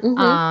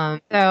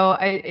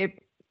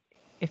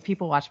 If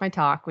people watch my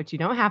talk, which you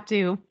don't have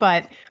to,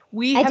 but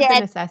we have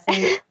been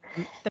assessing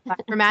the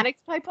bioinformatics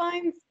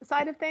pipelines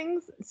side of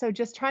things. So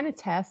just trying to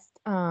test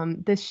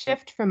the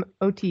shift from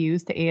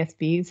OTUs to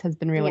ASVs has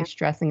been really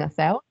stressing us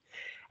out.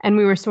 And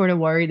we were sort of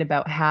worried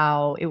about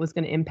how it was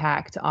going to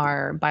impact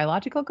our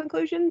biological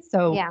conclusions.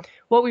 So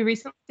what we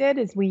recently did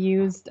is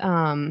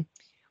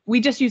we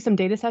just used some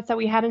data sets that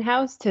we had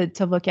in-house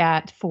to look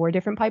at 4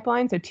 different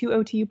pipelines. So 2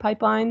 OTU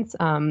pipelines,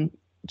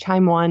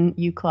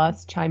 QIIME1,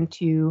 UCLUS,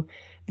 QIIME2,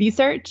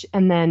 vSearch,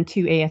 and then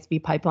 2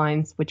 ASV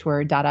pipelines, which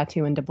were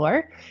Dada2 and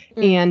DeBlur.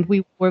 And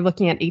we were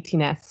looking at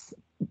 18S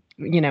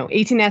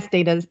 18S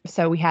data.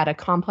 So we had a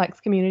complex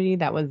community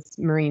that was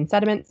marine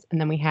sediments, and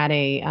then we had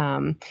a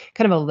kind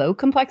of a low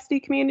complexity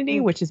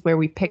community, which is where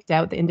we picked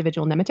out the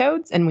individual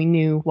nematodes and we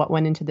knew what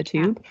went into the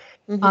tube.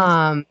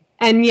 So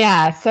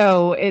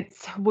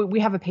we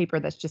have a paper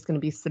that's just going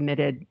to be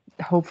submitted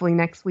hopefully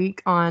next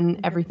week on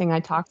everything I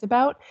talked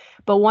about.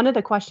 But one of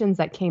the questions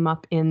that came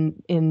up in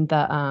the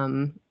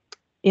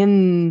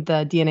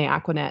DNA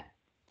Aquanet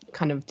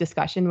kind of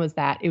discussion was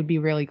that it would be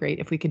really great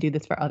if we could do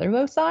this for other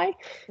loci,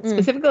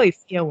 specifically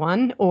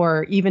CO1,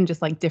 or even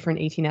just like different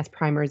 18S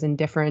primers in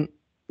different,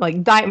 like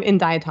in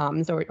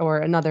diatoms or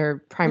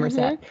another primer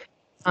set.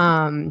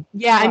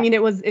 Yeah, I mean,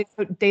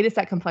 data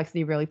set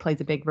complexity really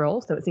plays a big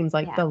role. So it seems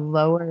like the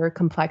lower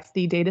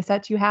complexity data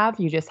sets you have,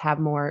 you just have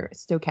more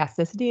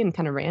stochasticity and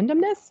kind of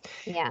randomness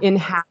in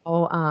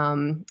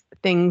how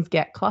things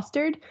get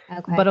clustered.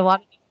 Okay. But a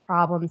lot of these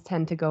problems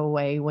tend to go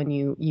away when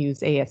you use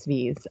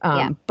ASVs.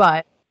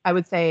 But I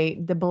would say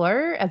the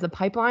blur as a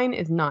pipeline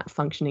is not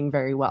functioning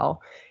very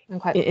well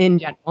in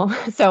general.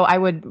 So I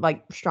would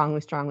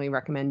strongly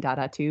recommend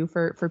Dada 2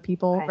 for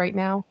people right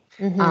now.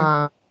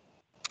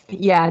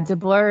 Yeah,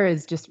 DeBlur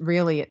is just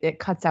really, it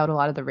cuts out a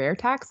lot of the rare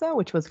taxa,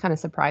 which was kind of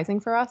surprising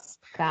for us.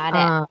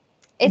 Got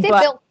it. Is it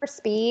built for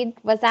speed?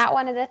 Was that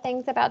one of the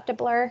things about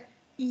DeBlur?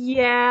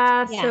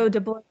 Yeah, so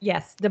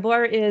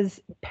DeBlur is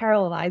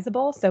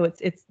parallelizable, so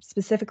it's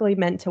specifically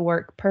meant to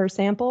work per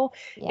sample,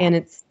 and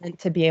it's meant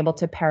to be able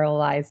to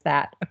parallelize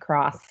that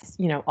across,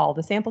 all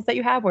the samples that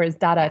you have, whereas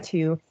Dada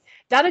 2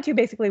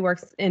 basically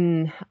works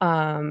in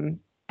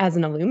as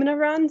an Illumina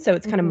run. So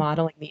it's kind of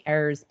modeling the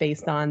errors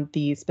based on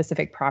the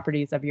specific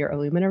properties of your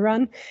Illumina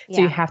run. So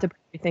you have to put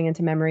everything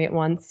into memory at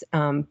once.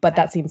 But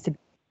that seems to be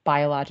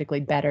biologically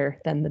better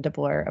than the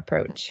DeBlur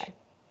approach.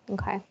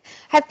 Okay.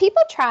 Have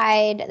people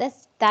tried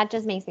this? That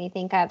just makes me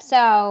think of,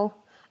 so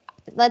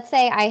let's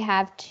say I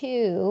have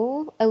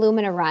 2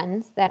 Illumina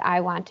runs that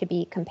I want to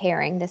be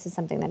comparing. This is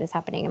something that is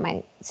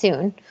happening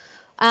soon.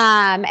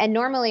 And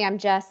normally I'm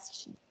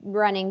just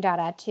running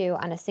Dada 2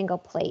 on a single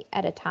plate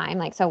at a time,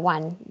 like so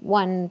one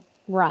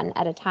run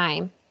at a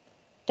time.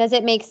 Does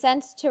it make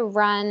sense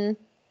to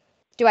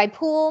do I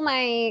pool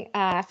my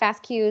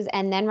fast queues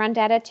and then run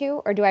Dada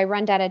 2, or do I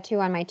run Dada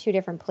 2 on my 2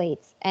 different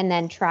plates and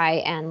then try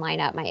and line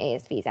up my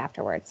ASVs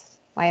afterwards?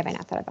 Why have I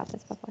not thought about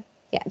this before?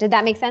 Yeah, did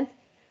that make sense?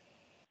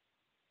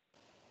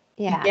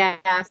 Yeah.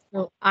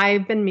 So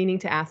I've been meaning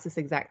to ask this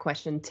exact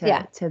question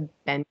to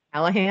Ben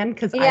Callahan,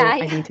 because I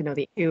need to know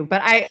the issue.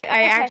 But I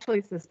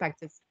actually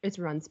suspect it's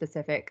run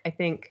specific. I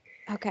think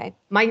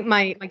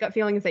my gut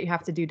feeling is that you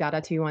have to do Dada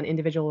 2 on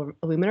individual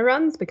Illumina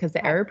runs because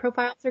the error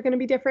profiles are going to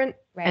be different.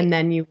 Right. And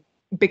then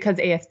because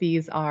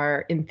ASVs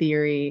are in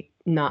theory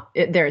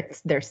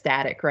they're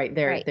static, right?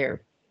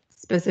 They're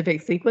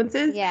specific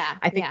sequences. Yeah.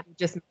 I think you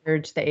just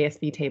merge the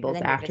ASV tables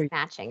and then after. Just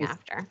matching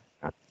after.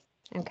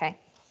 Okay.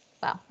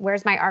 Well,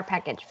 where's my R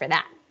package for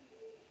that?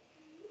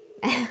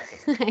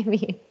 I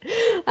mean,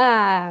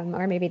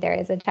 or maybe there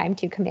is a time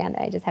to command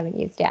that I just haven't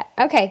used yet.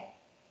 Okay,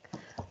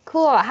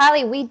 cool.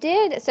 Holly, we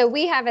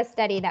have a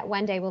study that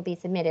one day will be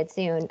submitted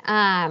soon,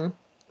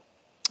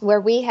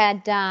 where we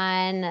had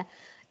done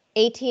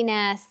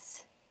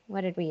 18S,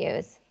 what did we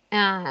use?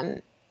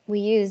 We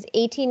used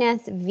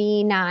 18S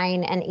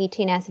V9 and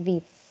 18S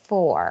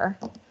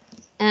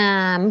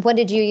V4. What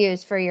did you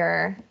use for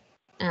your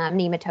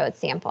nematode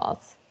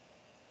samples?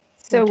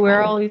 So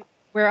we're always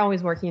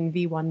working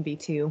V1,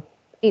 V2.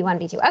 V1,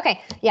 V2.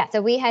 Okay. Yeah.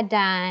 So we had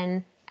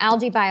done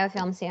algae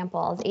biofilm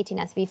samples,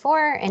 18S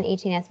V4 and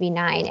 18S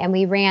V9, and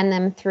we ran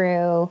them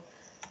through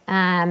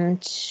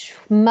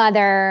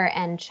Mother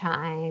and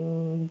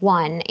Chime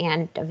 1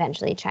 and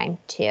eventually Chime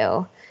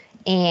 2.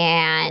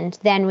 And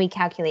then we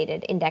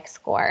calculated index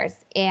scores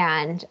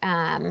and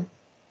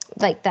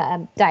like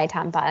the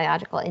diatom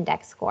biological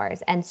index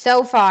scores. And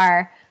so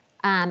far,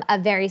 a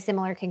very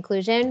similar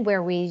conclusion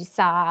where we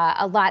saw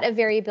a lot of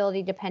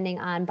variability depending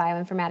on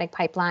bioinformatic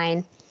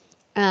pipeline.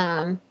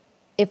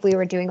 If we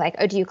were doing like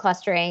OTU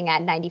clustering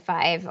at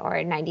 95 or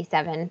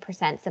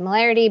 97%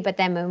 similarity, but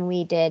then when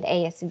we did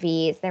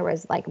ASVs, there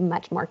was like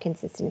much more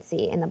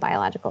consistency in the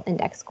biological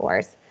index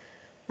scores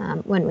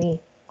when we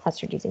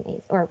clustered using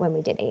when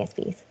we did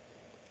ASVs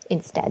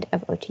instead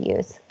of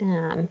OTUs.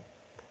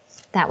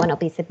 That one will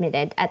be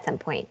submitted at some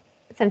point.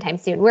 Sometime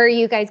soon. Where are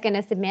you guys going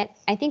to submit?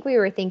 I think we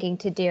were thinking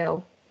to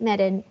do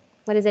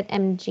what is it,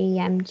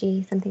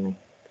 MG, something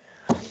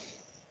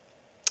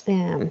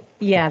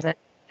like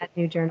that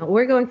new journal.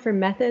 We're going for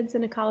Methods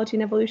in Ecology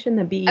and Evolution,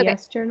 the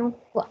BES journal.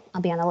 Cool.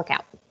 I'll be on the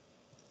lookout.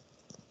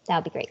 That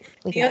would be great.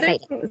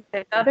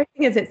 The other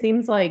thing is it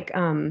seems like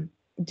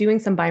doing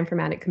some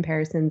bioinformatic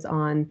comparisons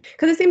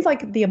because it seems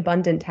like the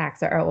abundant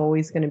taxa are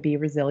always going to be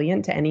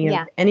resilient to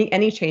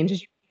any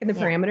changes you make in the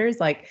parameters.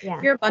 Like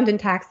your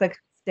abundant taxa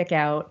stick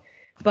out.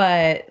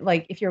 But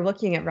like if you're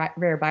looking at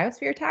rare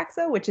biosphere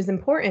taxa, which is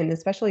important,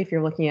 especially if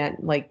you're looking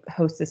at like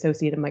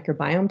host-associated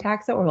microbiome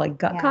taxa or like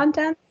gut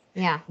content,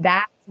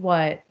 that's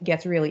what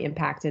gets really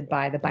impacted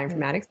by the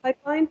bioinformatics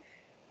pipeline,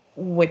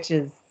 which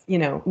is,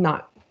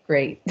 not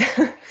great.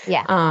 Because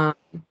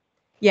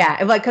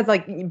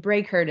like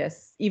Bray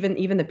Curtis, even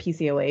the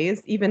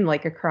PCOAs, even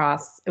like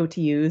across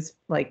OTUs,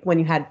 like when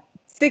you had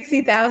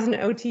 60,000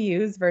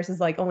 OTUs versus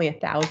like only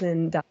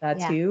 1,000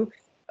 Dada 2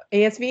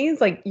 ASVs,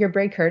 like your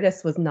Bray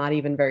Curtis was not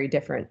even very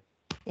different.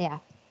 Yeah.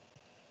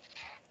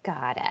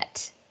 Got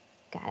it.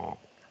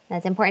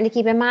 That's important to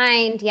keep in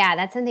mind. Yeah,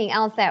 that's something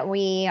else that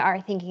we are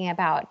thinking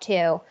about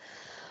too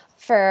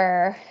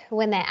for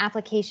when the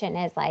application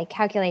is like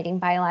calculating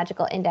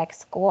biological index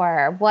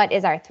score. What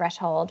is our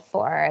threshold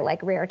for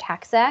like rare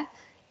taxa?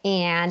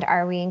 And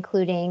are we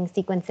including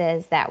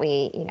sequences that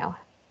we,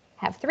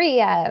 have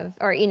 3 of,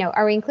 or,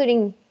 are we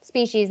including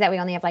species that we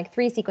only have like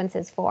 3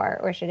 sequences for,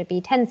 or should it be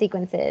 10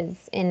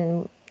 sequences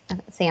in a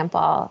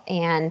sample?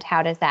 And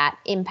how does that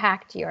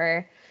impact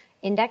your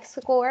index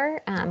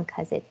score?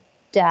 Because it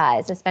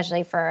does,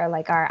 especially for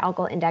like our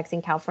algal index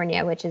in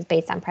California, which is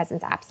based on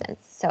presence absence.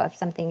 So if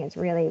something is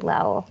really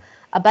low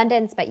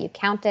abundance, but you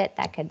count it,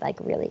 that could like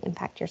really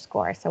impact your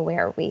score. So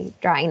where are we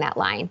drawing that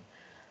line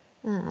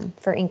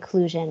for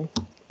inclusion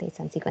based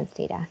on sequence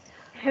data?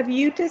 Have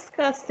you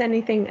discussed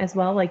anything as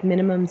well, like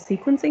minimum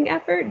sequencing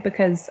effort?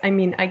 Because I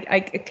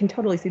can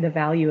totally see the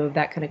value of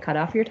that kind of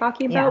cutoff you're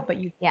talking about, but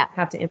you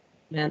have to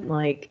implement,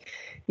 like,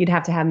 you'd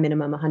have to have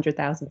minimum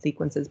 100,000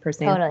 sequences per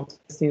sample to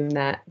assume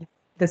that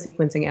the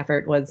sequencing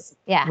effort was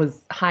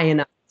high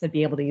enough to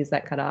be able to use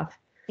that cutoff.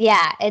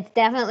 Yeah, it's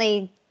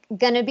definitely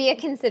going to be a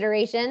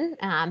consideration,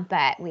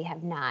 but we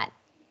have not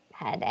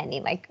had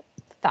any like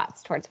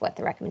thoughts towards what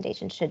the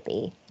recommendation should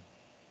be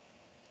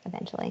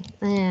eventually.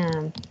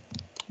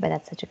 But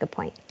that's such a good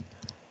point.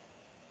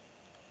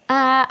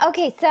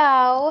 Okay,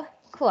 so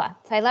cool.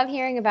 So I love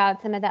hearing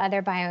about some of the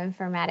other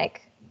bioinformatic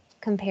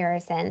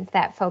comparisons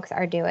that folks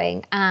are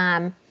doing.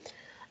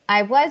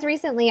 I was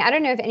recently, I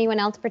don't know if anyone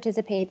else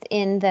participates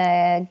in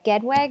the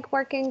GEDWEG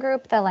working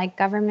group, the like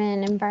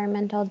government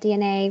environmental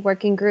DNA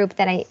working group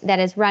that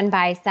is run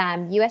by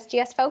some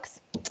USGS folks.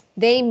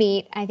 They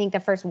meet, I think, the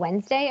first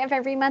Wednesday of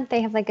every month.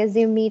 They have like a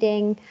Zoom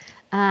meeting.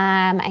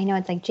 I know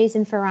it's like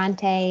Jason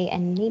Ferrante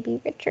and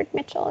maybe Richard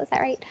Mitchell, is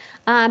that right?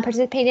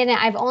 Participated in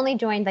it. I've only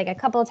joined like a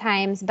couple of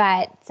times,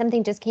 but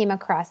something just came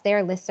across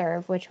their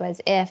listserv, which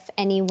was if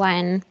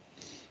anyone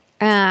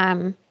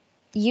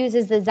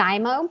uses the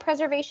Zymo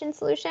preservation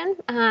solution,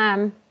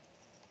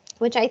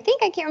 which I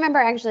can't remember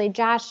actually.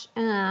 Josh,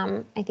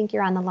 I think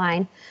you're on the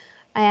line.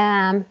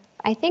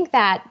 I think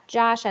that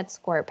Josh at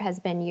Scorp has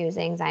been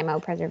using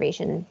Zymo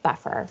preservation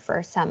buffer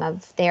for some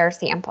of their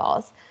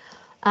samples.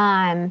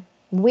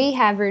 We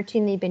have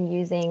routinely been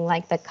using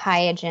like the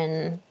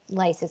Qiagen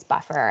lysis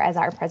buffer as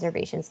our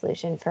preservation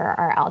solution for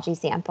our algae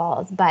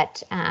samples,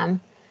 but I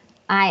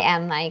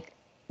am like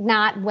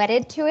not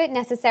wedded to it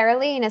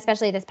necessarily. And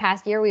especially this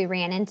past year, we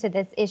ran into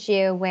this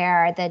issue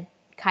where the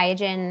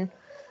Qiagen,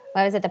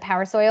 the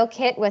Power Soil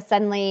kit was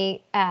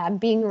suddenly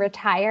being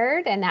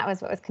retired. And that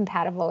was what was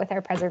compatible with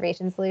our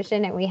preservation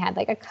solution. And we had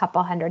like a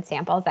couple hundred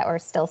samples that were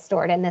still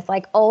stored in this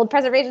like old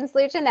preservation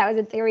solution that was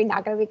in theory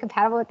not going to be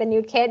compatible with the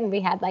new kit. And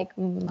we had like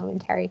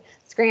momentary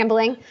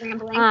scrambling.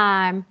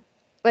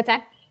 What's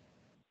that?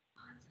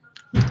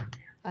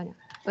 Oh, no.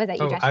 Was that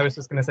you, Josh? I was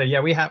just going to say, yeah,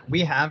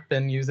 we have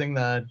been using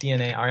the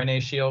DNA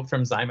RNA shield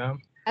from Zymo.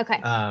 Okay.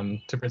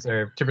 To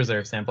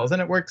preserve samples,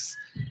 and it works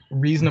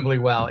reasonably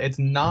well. It's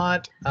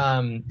not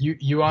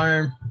you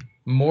are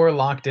more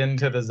locked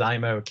into the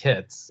Zymo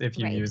kits if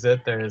you use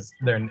it.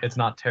 It's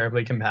not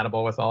terribly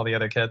compatible with all the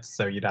other kits,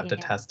 so you'd have to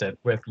test it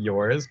with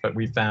yours. But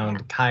we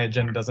found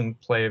Qiagen doesn't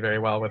play very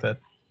well with it.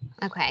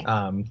 Okay.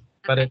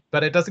 But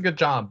it does a good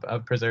job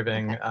of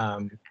preserving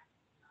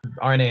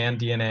RNA and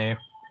DNA.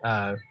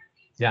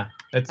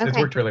 It's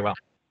worked really well.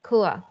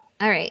 Cool.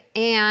 All right.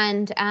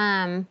 And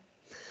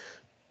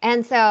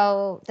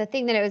so the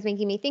thing that it was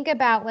making me think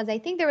about was I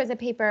think there was a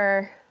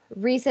paper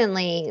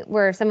recently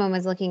where someone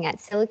was looking at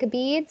silica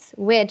beads,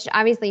 which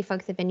obviously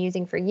folks have been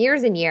using for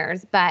years and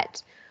years,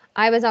 but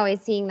I was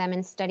always seeing them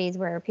in studies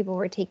where people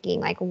were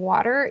taking like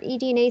water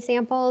eDNA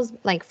samples,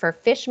 like for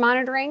fish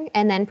monitoring,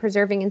 and then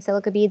preserving in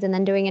silica beads and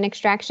then doing an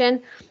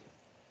extraction.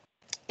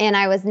 And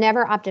I was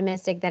never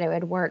optimistic that it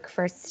would work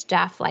for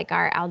stuff like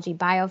our algae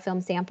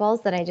biofilm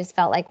samples that I just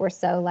felt like were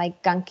so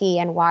like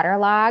gunky and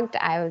waterlogged.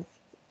 I was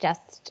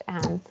just,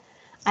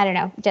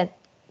 just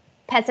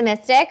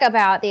pessimistic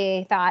about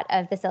the thought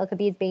of the silica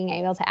beads being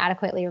able to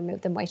adequately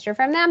remove the moisture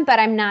from them, but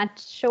I'm not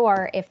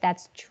sure if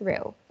that's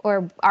true,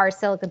 or are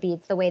silica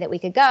beads the way that we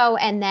could go,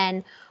 and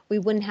then we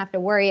wouldn't have to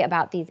worry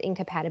about these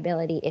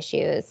incompatibility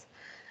issues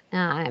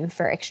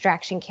for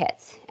extraction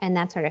kits and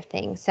that sort of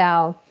thing.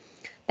 So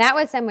that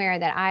was somewhere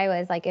that I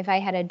was like, if I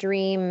had a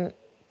dream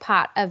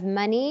pot of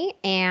money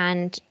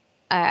and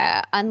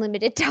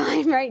unlimited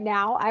time right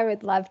now, I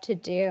would love to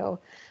do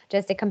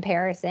just a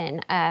comparison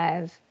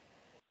of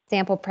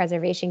sample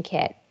preservation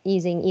kit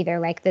using either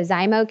like the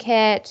Zymo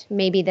kit,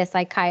 maybe this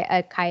like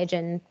a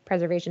Qiagen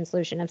preservation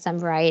solution of some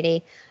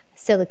variety,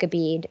 silica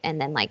bead,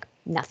 and then like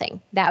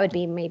nothing. That would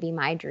be maybe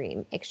my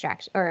dream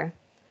extraction or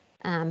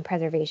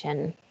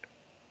preservation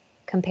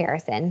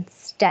comparison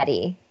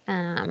study.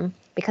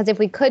 Because if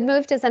we could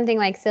move to something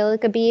like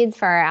silica beads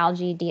for our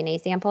algae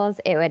DNA samples,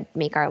 it would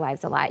make our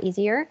lives a lot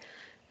easier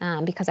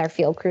because our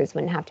field crews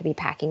wouldn't have to be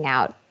packing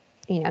out,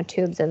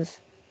 tubes of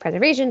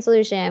preservation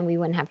solution. We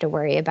wouldn't have to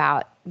worry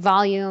about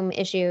volume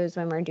issues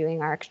when we're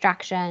doing our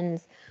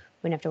extractions.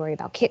 We wouldn't have to worry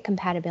about kit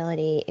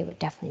compatibility. It would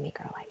definitely make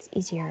our lives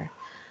easier.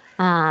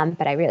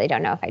 But I really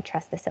don't know if I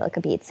trust the silica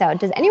beads. So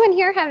does anyone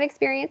here have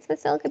experience with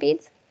silica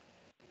beads?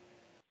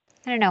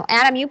 I don't know.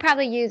 Adam, you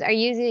probably are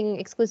using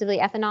exclusively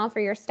ethanol for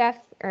your stuff,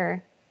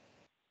 or?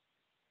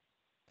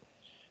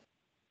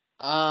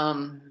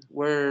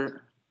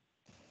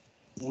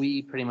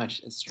 We pretty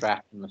much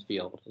extract from the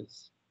field.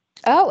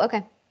 Oh,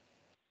 okay.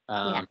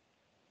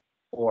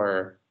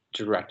 Or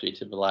directly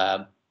to the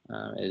lab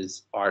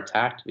is our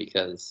tact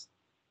because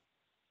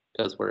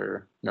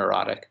we're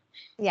neurotic.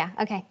 Yeah.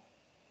 Okay.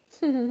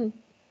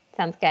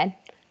 Sounds good.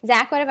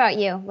 Zach, what about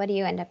you? What do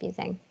you end up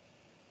using?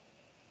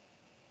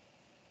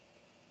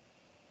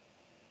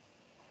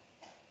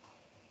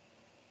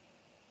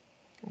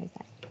 Or is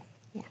that,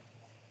 yeah.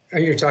 Are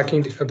you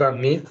talking about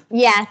me?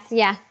 Yes.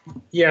 Yeah.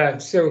 Yeah.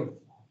 So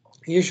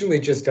usually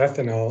just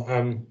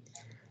ethanol.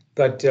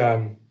 But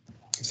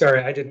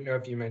sorry, I didn't know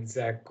if you meant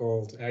Zach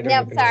Gold. I don't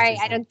Nope. even know Sorry, his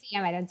I name. don't see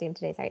him. I don't see him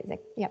today. Sorry, Zach.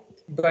 Yep.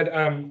 But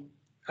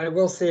I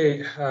will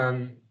say,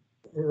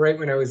 right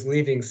when I was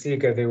leaving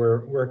SIGA, they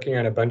were working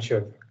on a bunch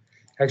of.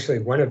 Actually,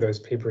 one of those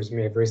papers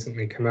may have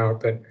recently come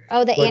out, but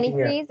Oh, the looking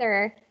antifreeze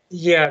or?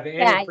 yeah, the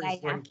Yeah.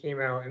 antifreeze one came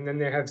out, and then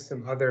they have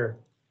some others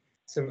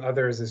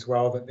as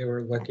well that they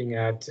were looking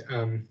at.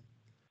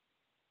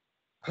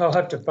 I'll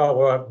have to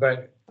follow up,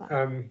 but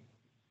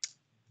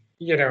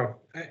you know,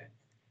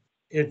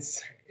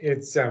 it's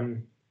it's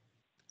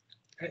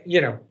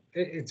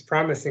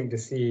promising to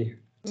see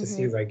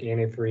like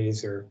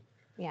antifreeze or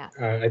Yeah.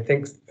 I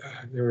think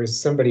there was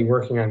somebody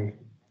working on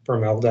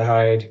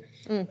formaldehyde,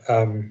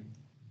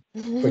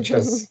 which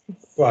has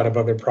a lot of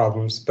other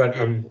problems. But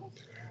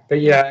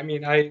yeah, I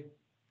mean,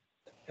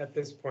 at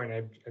this point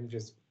I'm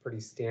just pretty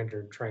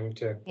standard trying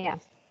to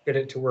get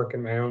it to work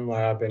in my own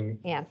lab, and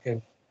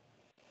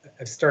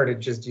I've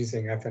started just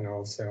using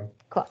ethanol. So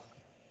cool.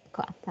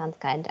 Sounds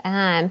good.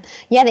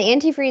 Yeah, the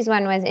antifreeze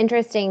one was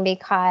interesting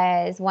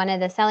because one of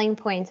the selling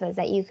points was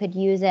that you could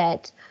use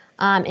it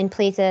in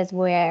places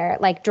where,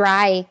 like,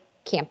 dry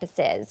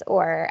campuses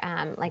or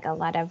like a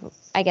lot of,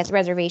 I guess,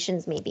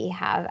 reservations maybe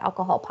have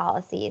alcohol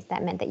policies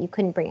that meant that you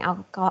couldn't bring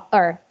alcohol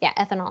or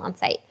ethanol on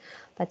site.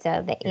 But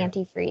so the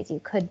antifreeze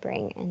you could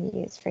bring and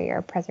use for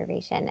your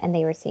preservation, and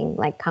they were seeing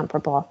like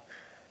comparable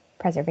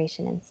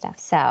preservation and stuff.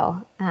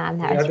 So that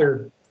was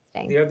really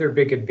interesting. The other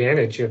big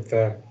advantage of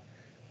the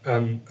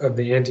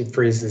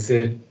antifreeze is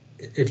that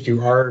if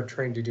you are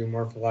trying to do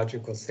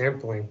morphological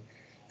sampling,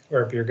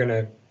 or if you're going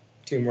to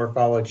do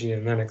morphology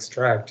and then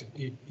extract,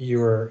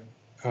 your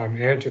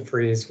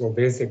antifreeze will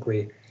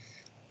basically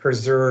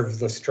preserve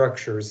the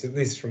structures, at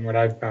least from what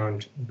I've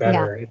found,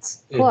 better.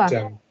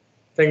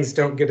 Things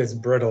don't get as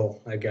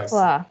brittle, I guess.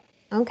 Cool.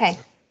 Okay.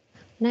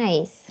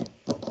 Nice.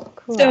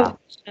 Cool.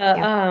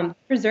 So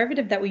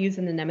preservative that we use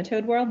in the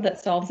nematode world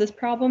that solves this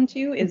problem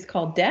too is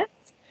called DES.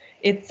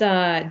 It's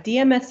a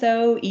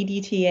DMSO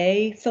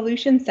EDTA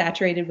solution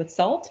saturated with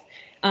salt.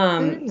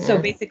 So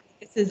basically,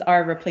 this is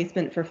our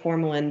replacement for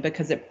formalin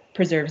because it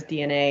preserves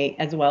DNA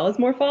as well as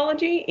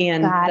morphology.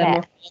 And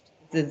morphology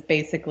is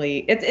basically,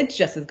 it's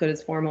just as good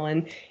as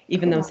formalin,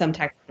 even though some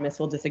taxonomists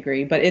will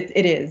disagree. But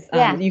it is.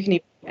 You can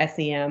use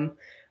SEM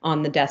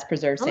on the DES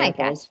preserved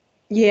samples.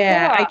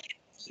 Yeah. Cool.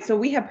 So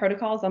we have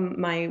protocols on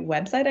my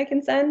website I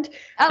can send.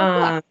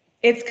 Cool.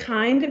 It's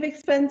kind of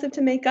expensive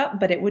to make up,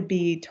 but it would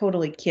be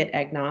totally kit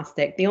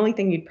agnostic. The only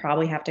thing you'd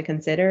probably have to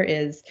consider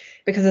is,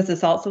 because it's a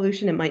salt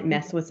solution, it might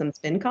mess with some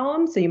spin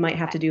columns. So you might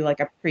have to do like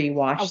a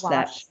pre-wash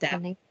step.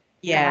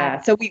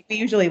 Yeah. So we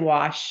usually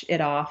wash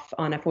it off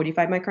on a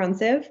 45 micron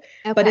sieve.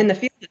 Okay. But in the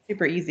field, it's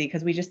super easy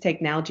because we just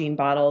take Nalgene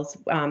bottles.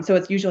 So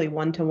it's usually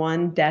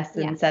 1-to-1 DES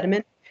and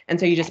sediment. And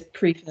so you just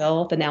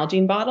pre-fill the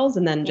Nalgene bottles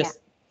and then just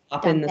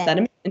pop in the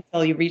sediment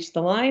until you reach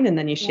the line, and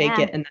then you shake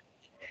it. And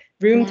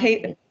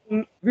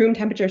room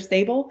temperature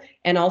stable,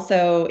 and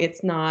also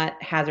it's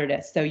not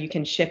hazardous, so you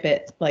can ship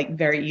it like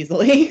very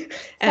easily.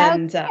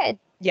 And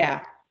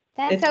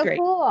that's so great.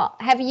 Cool.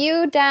 Have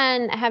you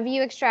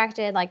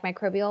extracted like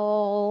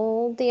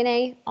microbial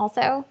DNA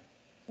also?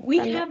 We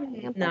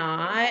have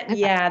not. Okay.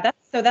 Yeah, that's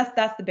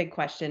the big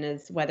question,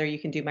 is whether you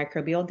can do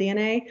microbial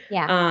DNA.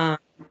 Yeah.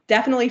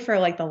 Definitely for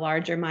like the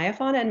larger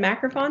myofauna and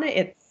macrofauna,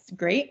 it's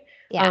great.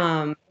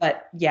 Yeah.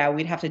 But yeah,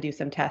 we'd have to do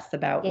some tests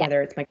about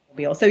whether it's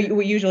microbial. So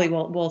we usually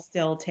we'll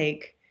still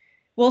take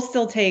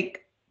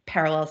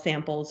parallel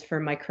samples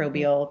for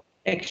microbial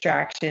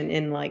extraction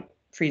in like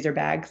freezer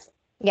bags.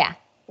 Yeah.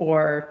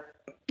 Or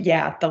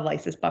the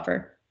lysis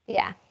buffer.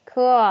 Yeah.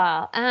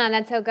 Cool.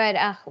 That's so good.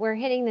 We're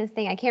hitting this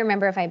thing. I can't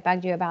remember if I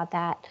bugged you about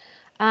that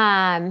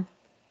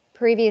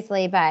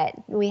previously, but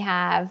we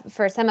have,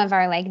 for some of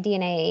our like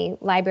DNA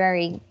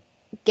library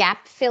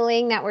gap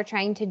filling that we're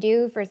trying to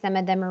do for some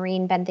of the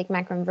marine benthic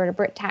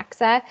macroinvertebrate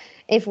taxa,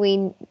 if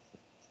we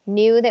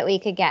knew that we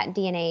could get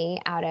DNA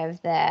out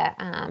of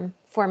the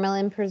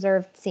formalin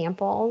preserved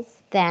samples,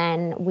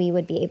 then we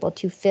would be able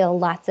to fill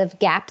lots of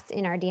gaps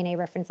in our DNA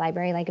reference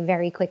library like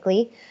very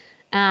quickly.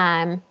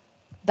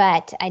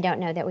 But I don't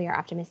know that we are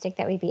optimistic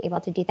that we'd be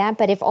able to do that.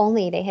 But if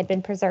only they had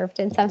been preserved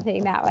in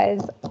something that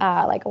was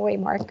like way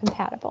more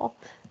compatible,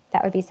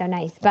 that would be so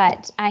nice.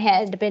 But I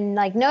had been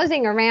like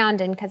nosing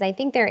around, and because I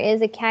think there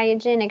is a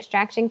Qiagen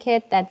extraction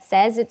kit that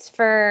says it's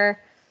for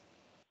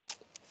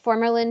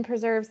formalin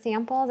preserved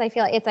samples. I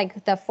feel like it's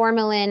like the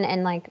formalin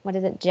and like, what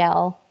is it,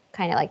 gel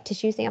kind of like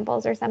tissue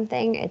samples or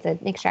something. It's an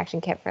extraction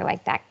kit for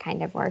like that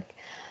kind of work.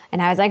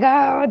 And I was like,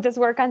 oh, would this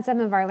work on some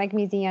of our like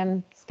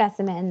museum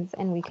specimens?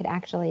 And we could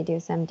actually do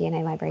some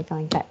DNA library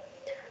filling, but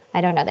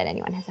I don't know that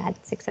anyone has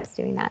had success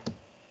doing that.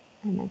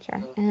 I'm not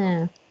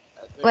sure.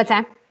 What's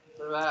that?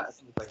 For that, I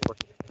think it's like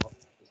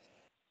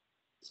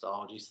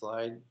histology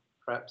slide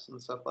preps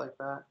and stuff like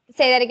that.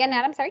 Say that again,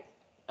 Adam. Sorry.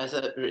 I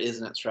said there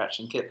is an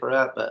extraction kit for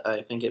that, but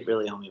I think it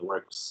really only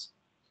works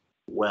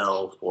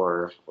well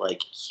for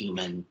like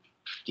human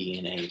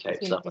DNA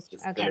type stuff.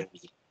 Okay.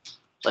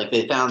 Like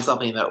they found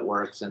something that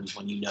works, and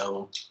when you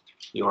know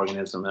the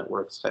organism that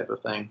works type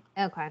of thing.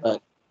 Okay.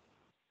 But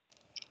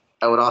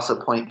I would also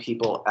point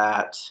people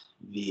at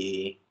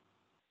the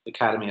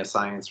Academy of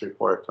Science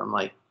report from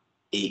like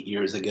 8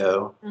 years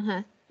ago,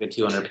 a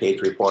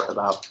 200-page report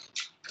about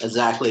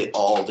exactly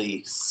all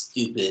the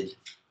stupid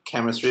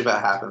chemistry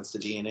that happens to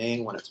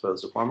DNA when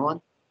exposed to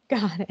formalin.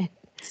 Got it.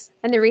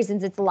 And the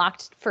reasons it's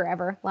locked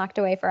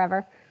away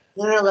forever.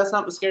 No, that's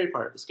not the scary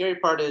part. The scary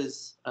part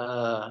is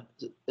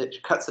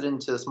it cuts it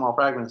into small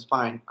fragments.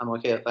 Fine, I'm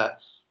okay with that.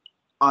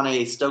 On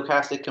a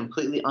stochastic,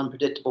 completely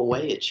unpredictable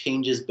way, it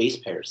changes base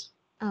pairs.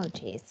 Oh,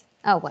 geez.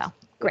 Oh, well,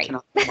 great.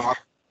 Cannot model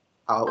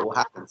how it will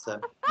happen. So.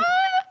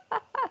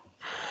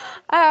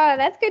 Oh,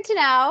 that's good to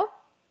know.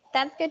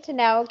 That's good to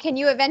know. Can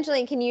you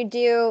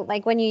do,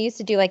 like when you used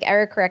to do like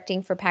error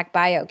correcting for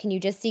PacBio, can you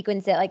just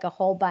sequence it like a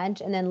whole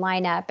bunch and then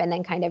line up and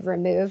then kind of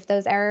remove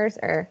those errors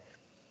or?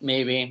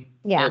 Maybe.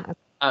 Yeah.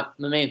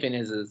 The main thing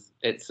is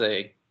it's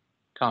a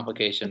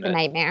complication. It's a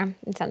nightmare.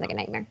 It sounds like a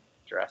nightmare.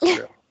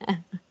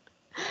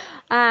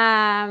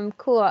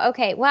 Cool.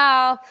 Okay.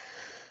 Well,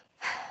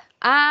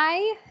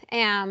 I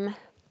am,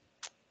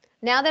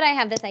 now that I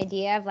have this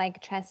idea of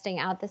like testing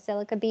out the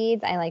silica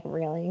beads, I like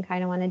really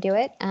kind of want to do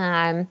it.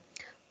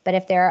 But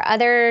if there are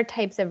other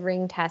types of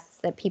ring tests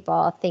that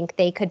people think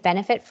they could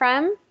benefit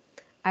from,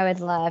 I would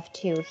love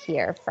to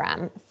hear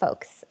from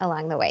folks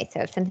along the way.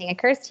 So if something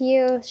occurs to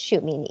you,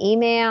 shoot me an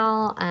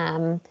email.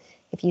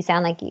 If you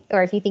sound like,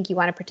 or if you think you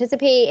want to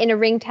participate in a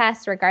ring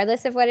test,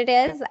 regardless of what it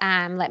is,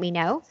 let me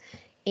know.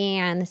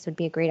 And this would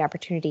be a great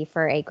opportunity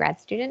for a grad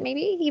student,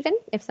 maybe even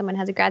if someone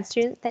has a grad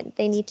student that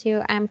they need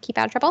to keep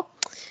out of trouble.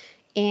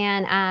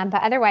 And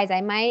but otherwise, I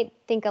might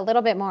think a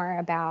little bit more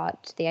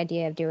about the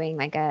idea of doing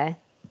like a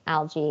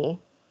algae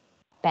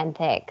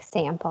benthic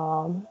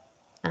sample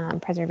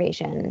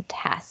preservation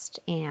test,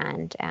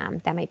 and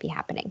that might be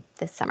happening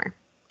this summer.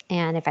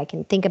 And if I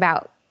can think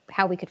about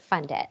how we could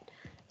fund it,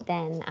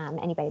 then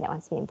anybody that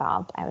wants to be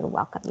involved, I would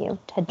welcome you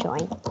to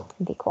join.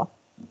 It'd be cool.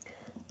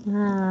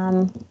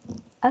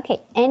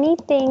 Okay,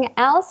 anything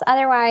else?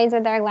 Otherwise,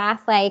 with our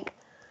last like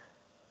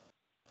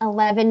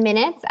 11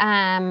 minutes,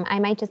 I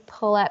might just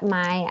pull up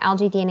my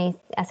algae DNA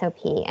SOP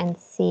and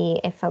see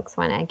if folks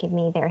want to give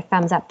me their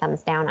thumbs up,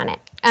 thumbs down on it.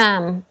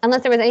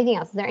 Unless there was anything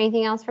else. Is there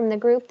anything else from the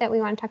group that we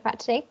want to talk about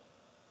today?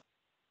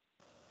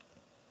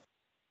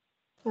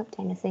 Oh, did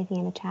I miss anything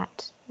in the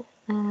chat?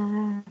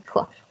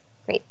 Cool.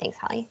 Great. Thanks,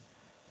 Holly.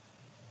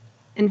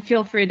 And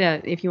feel free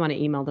to, if you want to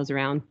email those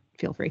around,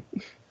 feel free.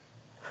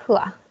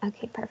 Cool.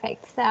 Okay,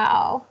 perfect.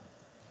 So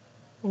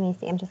let me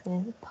see. I'm just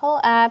going to pull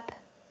up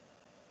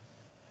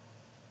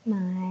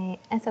my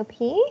SOP.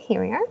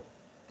 Here we are.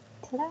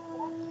 Ta-da.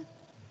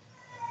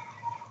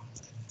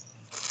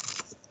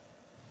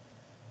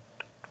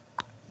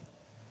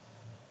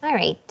 All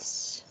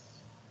right.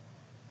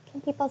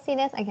 Can people see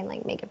this? I can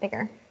like make it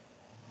bigger.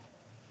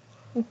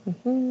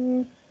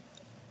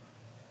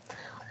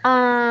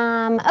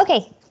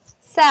 Okay.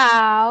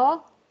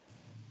 So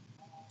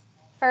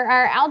for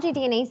our algae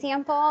DNA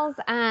samples,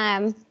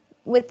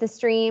 with the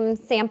stream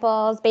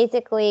samples,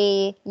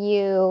 basically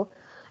you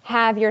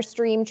have your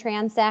stream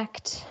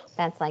transect,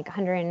 that's like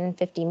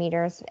 150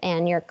 meters,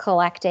 and you're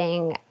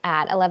collecting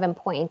at 11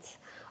 points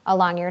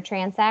along your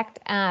transect,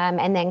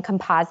 and then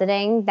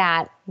compositing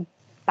that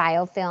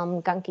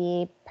biofilm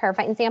gunky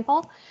paraphyton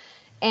sample.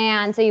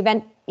 And so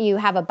you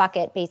have a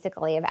bucket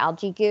basically of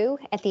algae goo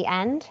at the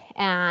end,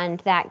 and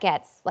that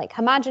gets like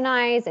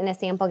homogenized, and a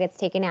sample gets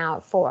taken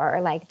out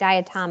for like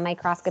diatom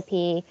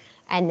microscopy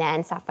and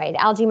then soft-bodied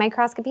algae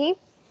microscopy.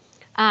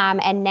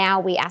 And now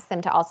we ask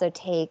them to also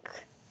take,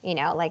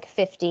 like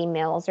 50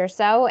 mils or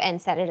so and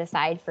set it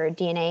aside for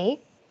DNA.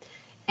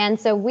 And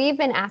so we've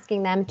been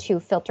asking them to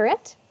filter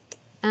it.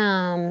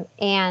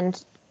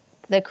 And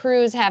the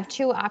crews have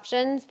two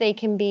options. They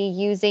can be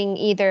using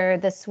either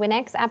the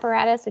Swinex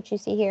apparatus, which you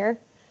see here,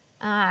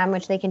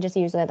 which they can just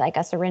use with like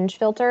a syringe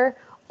filter,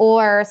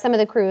 or some of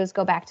the crews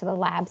go back to the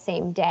lab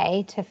same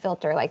day to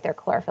filter like their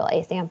chlorophyll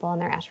A sample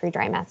and their ash-free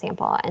dry mass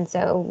sample. And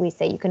so we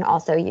say you can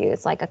also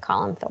use like a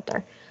column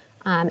filter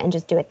and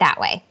just do it that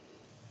way,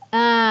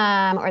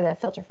 or the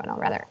filter funnel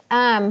rather.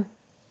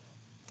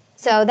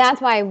 So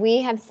that's why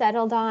we have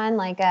settled on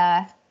like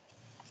a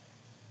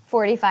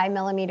 45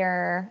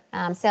 millimeter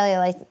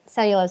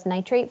cellulose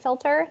nitrate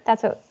filter.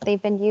 That's what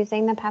they've been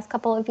using the past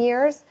couple of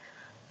years.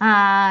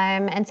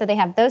 And so they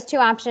have those two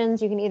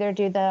options. You can either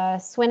do the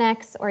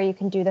Swinex or you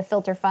can do the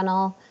filter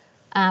funnel.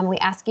 We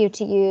ask you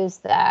to use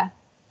the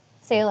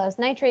cellulose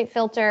nitrate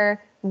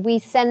filter. We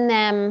send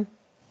them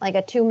like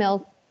a 2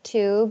 mil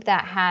tube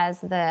that has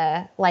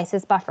the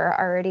lysis buffer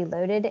already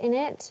loaded in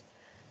it.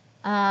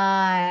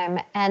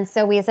 And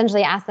so we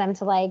essentially ask them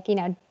to like,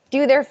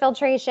 do their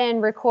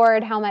filtration,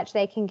 record how much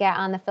they can get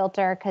on the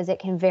filter, because it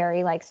can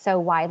vary like so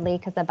widely,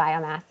 because the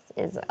biomass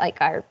is like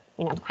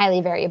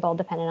highly variable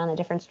depending on the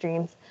different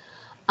streams.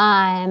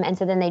 And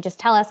so then they just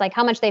tell us like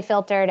how much they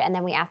filtered, and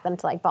then we ask them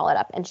to like ball it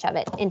up and shove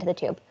it into the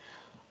tube.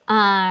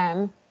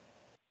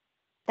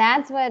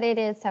 That's what it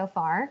is so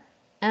far.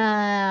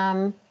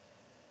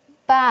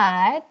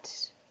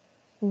 But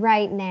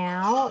right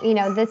now,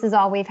 this is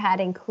all we've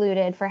had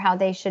included for how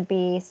they should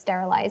be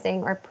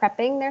sterilizing or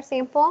prepping their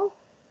sample.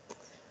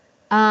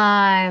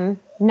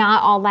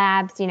 Not all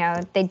labs,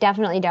 they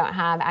definitely don't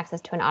have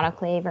access to an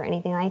autoclave or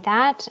anything like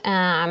that.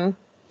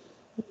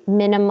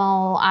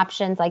 Minimal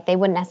options, like they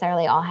wouldn't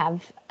necessarily all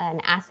have an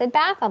acid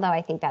bath, although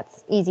I think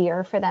that's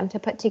easier for them to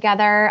put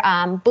together.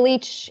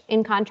 Bleach,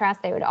 in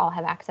contrast, they would all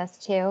have access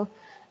to.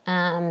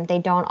 They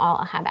don't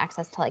all have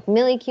access to like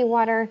milliQ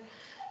water,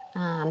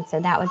 so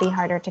that would be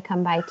harder to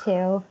come by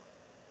too.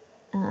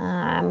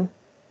 And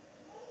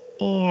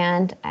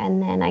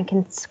then I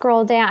can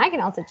scroll down. I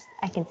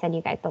can send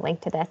you guys the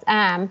link to this.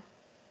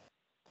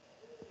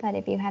 But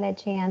if you had a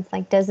chance,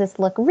 like, does this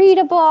look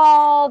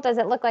readable? Does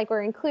it look like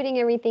we're including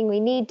everything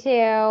we need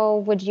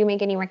to? Would you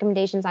make any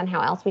recommendations on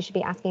how else we should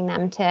be asking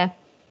them to,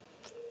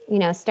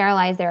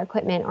 sterilize their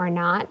equipment or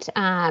not?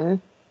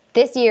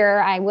 This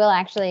year,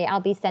 I'll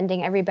be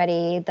sending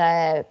everybody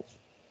the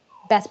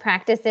best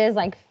practices,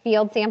 like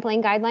field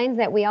sampling guidelines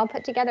that we all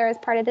put together as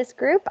part of this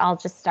group. I'll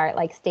just start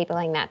like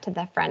stapling that to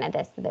the front of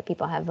this so that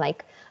people have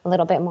like a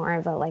little bit more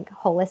of a like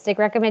holistic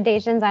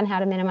recommendations on how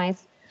to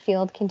minimize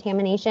field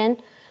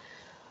contamination.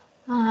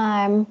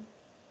 But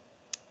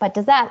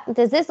does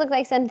this look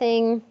like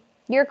something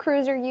your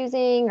crews are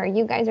using or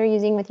you guys are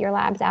using with your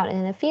labs out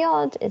in the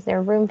field? Is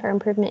there room for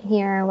improvement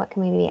here? What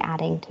can we be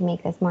adding to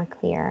make this more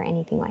clear?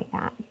 Anything like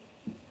that?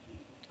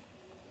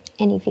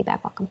 Any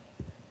feedback welcome.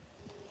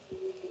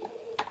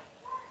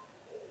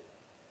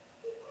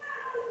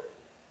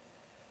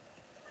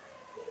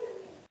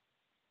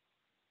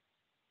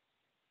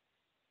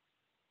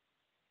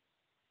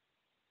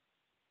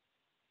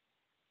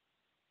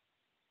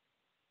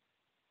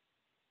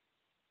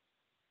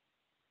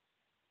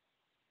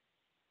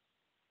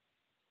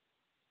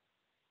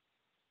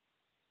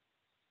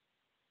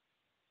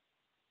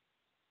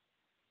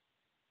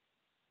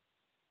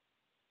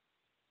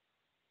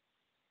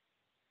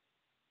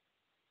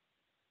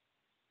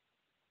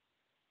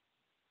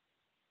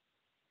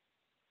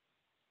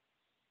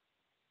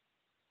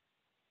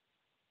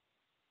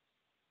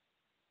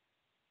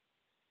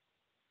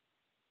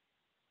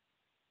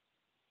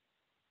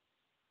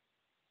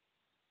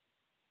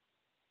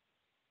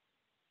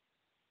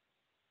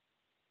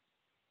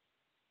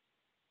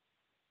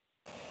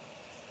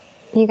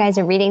 You guys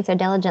are reading so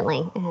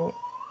diligently.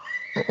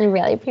 I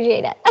really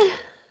appreciate it.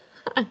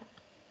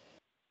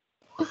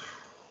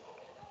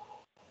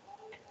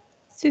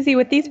 Susie,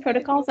 with these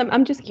protocols,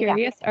 I'm just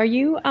curious. Yeah. Are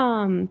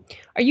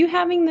you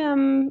having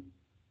them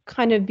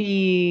kind of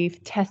be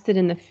tested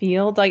in the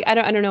field? Like I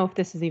don't know if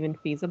this is even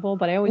feasible,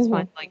 but I always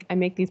find like I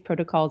make these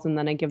protocols and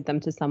then I give them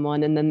to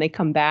someone and then they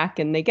come back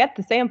and they get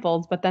the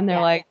samples, but then they're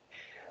like,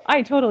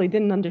 I totally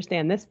didn't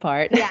understand this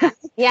part.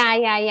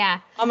 Yeah.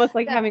 Almost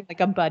like having like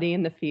a buddy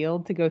in the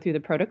field to go through the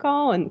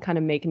protocol and kind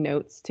of make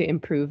notes to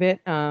improve it.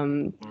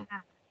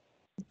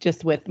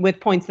 Just with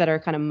points that are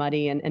kind of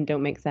muddy and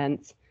don't make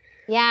sense.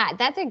 Yeah,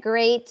 that's a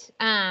great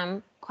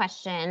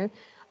question.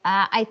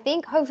 I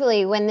think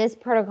hopefully when this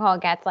protocol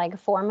gets like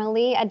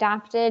formally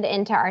adopted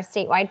into our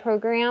statewide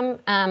program,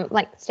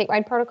 like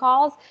statewide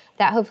protocols,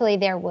 that hopefully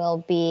there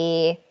will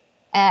be,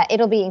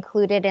 it'll be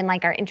included in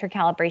like our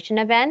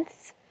intercalibration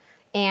events,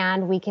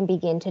 and we can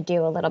begin to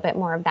do a little bit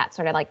more of that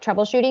sort of like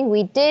troubleshooting.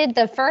 We did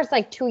the first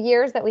like 2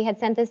 years that we had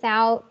sent this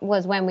out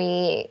was when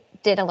we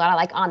did a lot of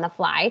like on the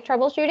fly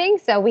troubleshooting.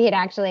 So we had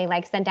actually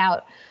like sent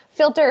out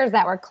filters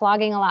that were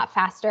clogging a lot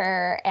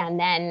faster. And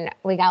then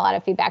we got a lot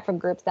of feedback from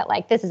groups that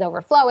like, this is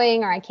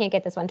overflowing or I can't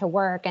get this one to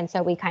work. And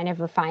so we kind of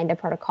refined the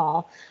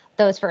protocol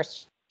those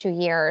first 2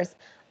 years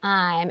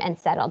and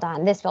settled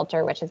on this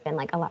filter, which has been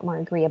like a lot more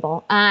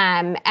agreeable.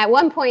 At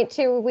one point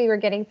too, we were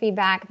getting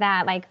feedback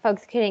that like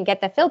folks couldn't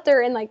get the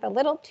filter in like the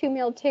little 2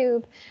 ml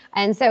tube.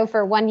 And so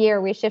for 1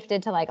 year we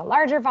shifted to like a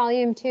larger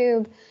volume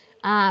tube.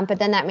 But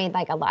then that made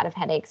like a lot of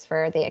headaches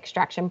for the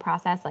extraction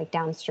process, like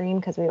downstream,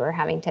 because we were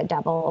having to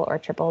double or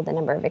triple the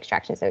number of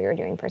extractions that we were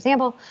doing per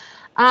sample.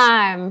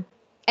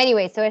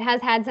 Anyway, so it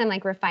has had some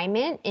like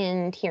refinement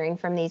in hearing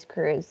from these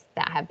crews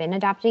that have been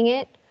adopting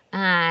it.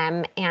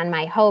 And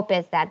my hope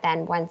is that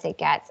then once it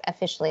gets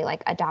officially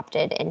like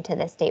adopted into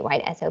the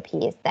statewide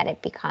SOPs, that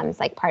it becomes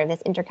like part of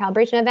this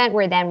intercalibration event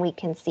where then we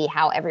can see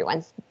how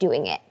everyone's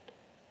doing it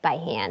by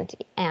hand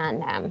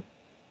and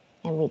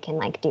we can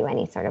like do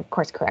any sort of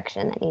course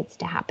correction that needs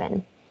to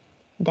happen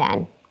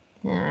then.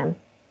 But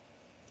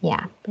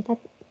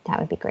that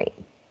would be great.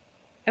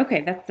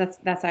 Okay,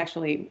 that's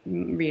actually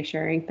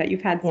reassuring that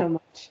you've had so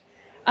much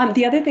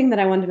The other thing that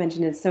I wanted to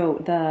mention is,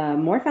 so the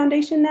Moore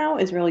Foundation now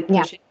is really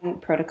pushing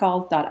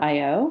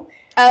protocols.io.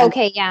 Oh,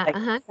 okay, yeah.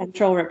 Like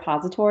central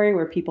repository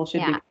where people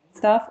should be doing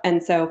stuff.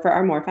 And so for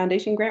our Moore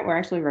Foundation grant, we're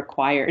actually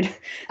required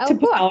to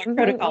put all our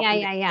protocols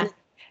in there. Yeah.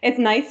 It's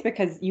nice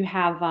because you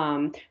have,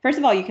 first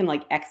of all, you can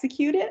like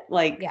execute it.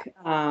 Like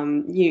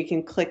you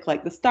can click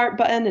like the start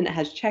button and it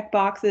has check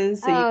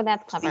boxes. So you can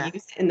that's clever.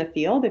 use it in the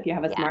field if you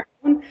have a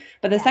smartphone.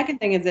 But the second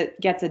thing is it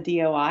gets a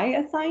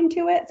DOI assigned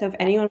to it. So if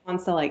anyone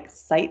wants to like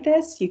cite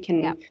this, you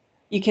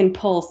can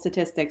pull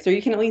statistics, or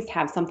you can at least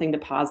have something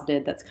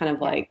deposited that's kind of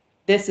like,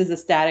 this is a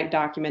static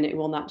document. It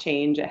will not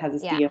change. It has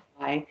its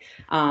DOI.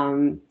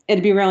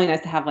 It'd be really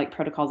nice to have like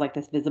protocols like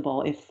this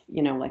visible if,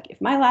 like if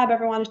my lab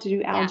ever wanted to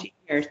do algae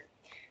or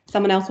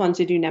someone else wanted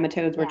to do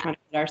nematodes, we're trying to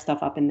put our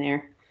stuff up in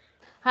there.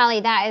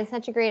 Holly, that is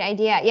such a great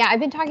idea. Yeah, I've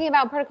been talking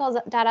about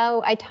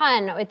protocols.io a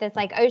ton with this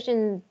like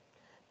ocean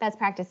best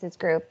practices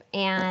group,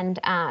 and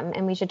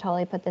we should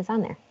totally put this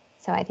on there.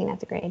 So I think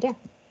that's a great idea.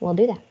 We'll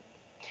do that.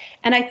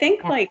 And I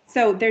think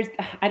so there's,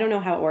 I don't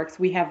know how it works.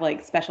 We have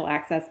like special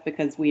access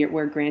because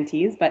we're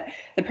grantees, but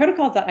the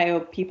protocols.io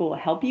people will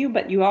help you,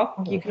 but you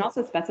can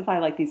also specify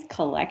like these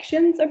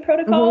collections of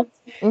protocols.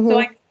 So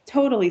I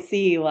totally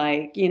see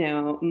like,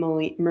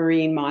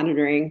 marine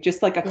monitoring,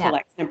 just like a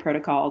collection of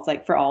protocols,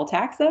 like for all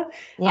taxa.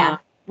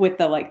 With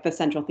the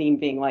central theme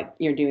being like,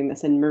 you're doing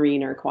this in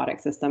marine or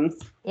aquatic systems.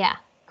 Yeah.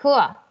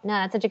 Cool. No,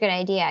 that's such a good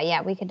idea.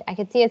 Yeah, I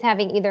could see us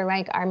having either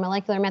like our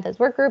molecular methods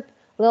work group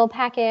little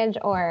package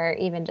or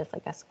even just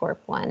like a SCORP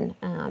one.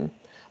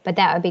 But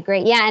that would be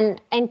great. Yeah.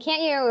 And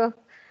can't you,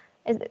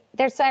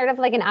 there's sort of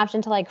like an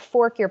option to like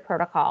fork your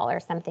protocol or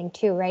something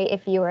too, right?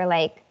 If you were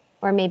like,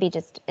 or maybe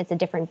just it's a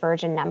different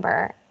version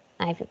number.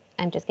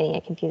 I'm just getting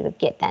it confused with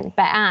Git then.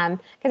 But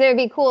because it would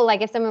be cool,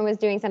 like if someone was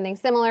doing something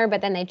similar, but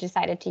then they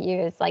decided to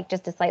use like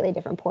just a slightly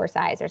different pore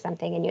size or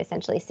something, and you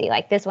essentially see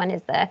like this one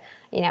is the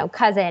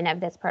cousin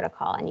of this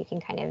protocol, and you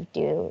can kind of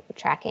do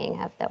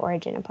tracking of the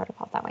origin of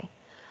protocols that way.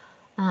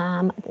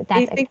 I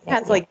think it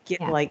has like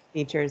Git-like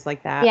features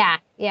like that. Yeah.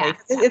 Like,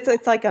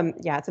 it's like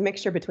it's a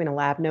mixture between a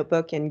lab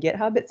notebook and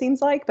GitHub, it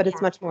seems like, but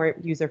it's much more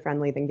user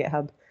friendly than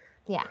GitHub.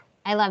 Yeah,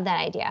 I love that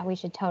idea. We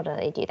should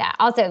totally do that.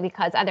 Also,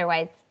 because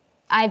otherwise,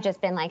 I've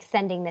just been like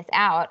sending this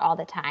out all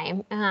the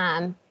time,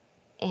 and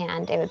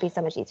it would be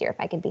so much easier if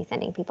I could be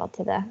sending people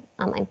to the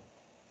online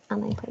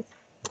place.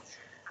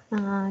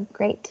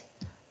 Great.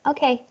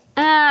 Okay.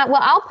 Well,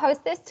 I'll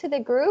post this to the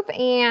group,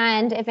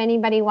 and if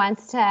anybody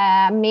wants to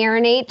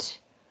marinate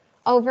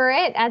over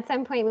it at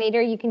some point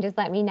later, you can just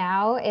let me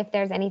know if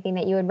there's anything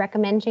that you would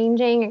recommend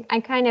changing.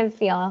 I kind of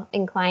feel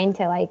inclined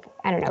to like,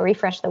 I don't know,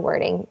 refresh the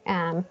wording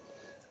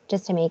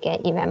just to make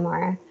it even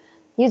more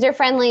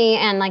user-friendly,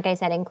 and like I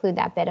said, include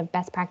that bit of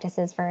best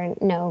practices for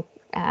no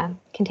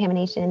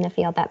contamination in the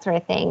field, that sort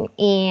of thing.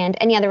 And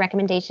any other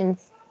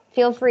recommendations,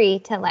 feel free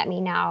to let me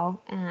know.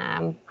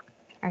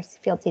 Our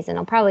field season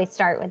will probably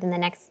start within the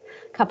next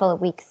couple of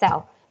weeks,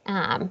 so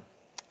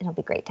it'll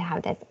be great to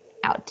have this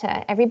out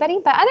to everybody.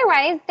 But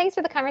otherwise, thanks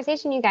for the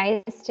conversation, you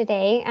guys,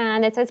 today.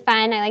 This was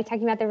fun. I like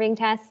talking about the ring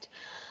test.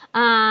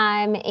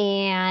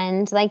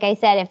 And like I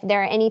said, if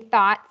there are any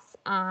thoughts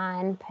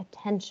on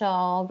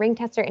potential ring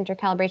test or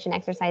intercalibration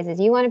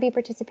exercises you want to be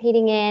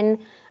participating in,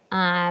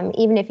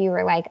 even if you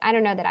were like, I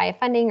don't know that I have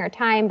funding or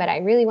time, but I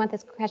really want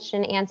this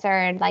question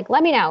answered, like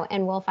let me know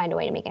and we'll find a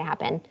way to make it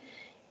happen.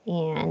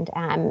 And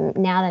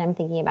now that I'm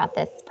thinking about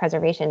this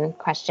preservation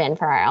question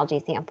for our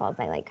algae samples,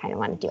 I like kind of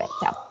want to do it.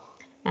 So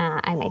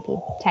I might be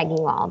tagging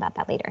you all about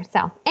that later.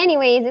 So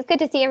anyways, it's good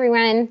to see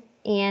everyone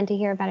and to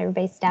hear about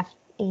everybody's stuff.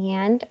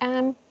 And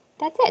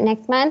that's it.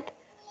 Next month,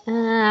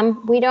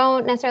 we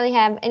don't necessarily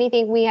have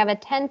anything. We have a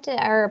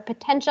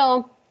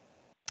potential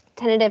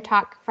tentative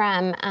talk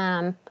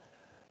from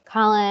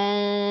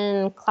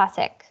Colin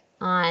Classic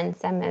on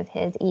some of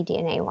his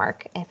eDNA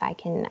work, if I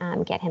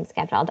can get him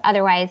scheduled.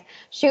 Otherwise,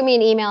 shoot me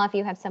an email if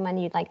you have someone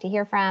you'd like to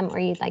hear from or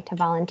you'd like to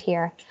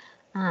volunteer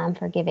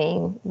for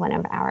giving one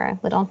of our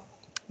little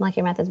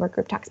molecular methods work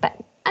group talks. But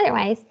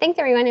otherwise, thanks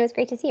everyone. It was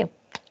great to see you.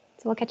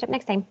 So we'll catch up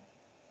next time.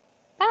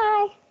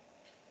 Bye.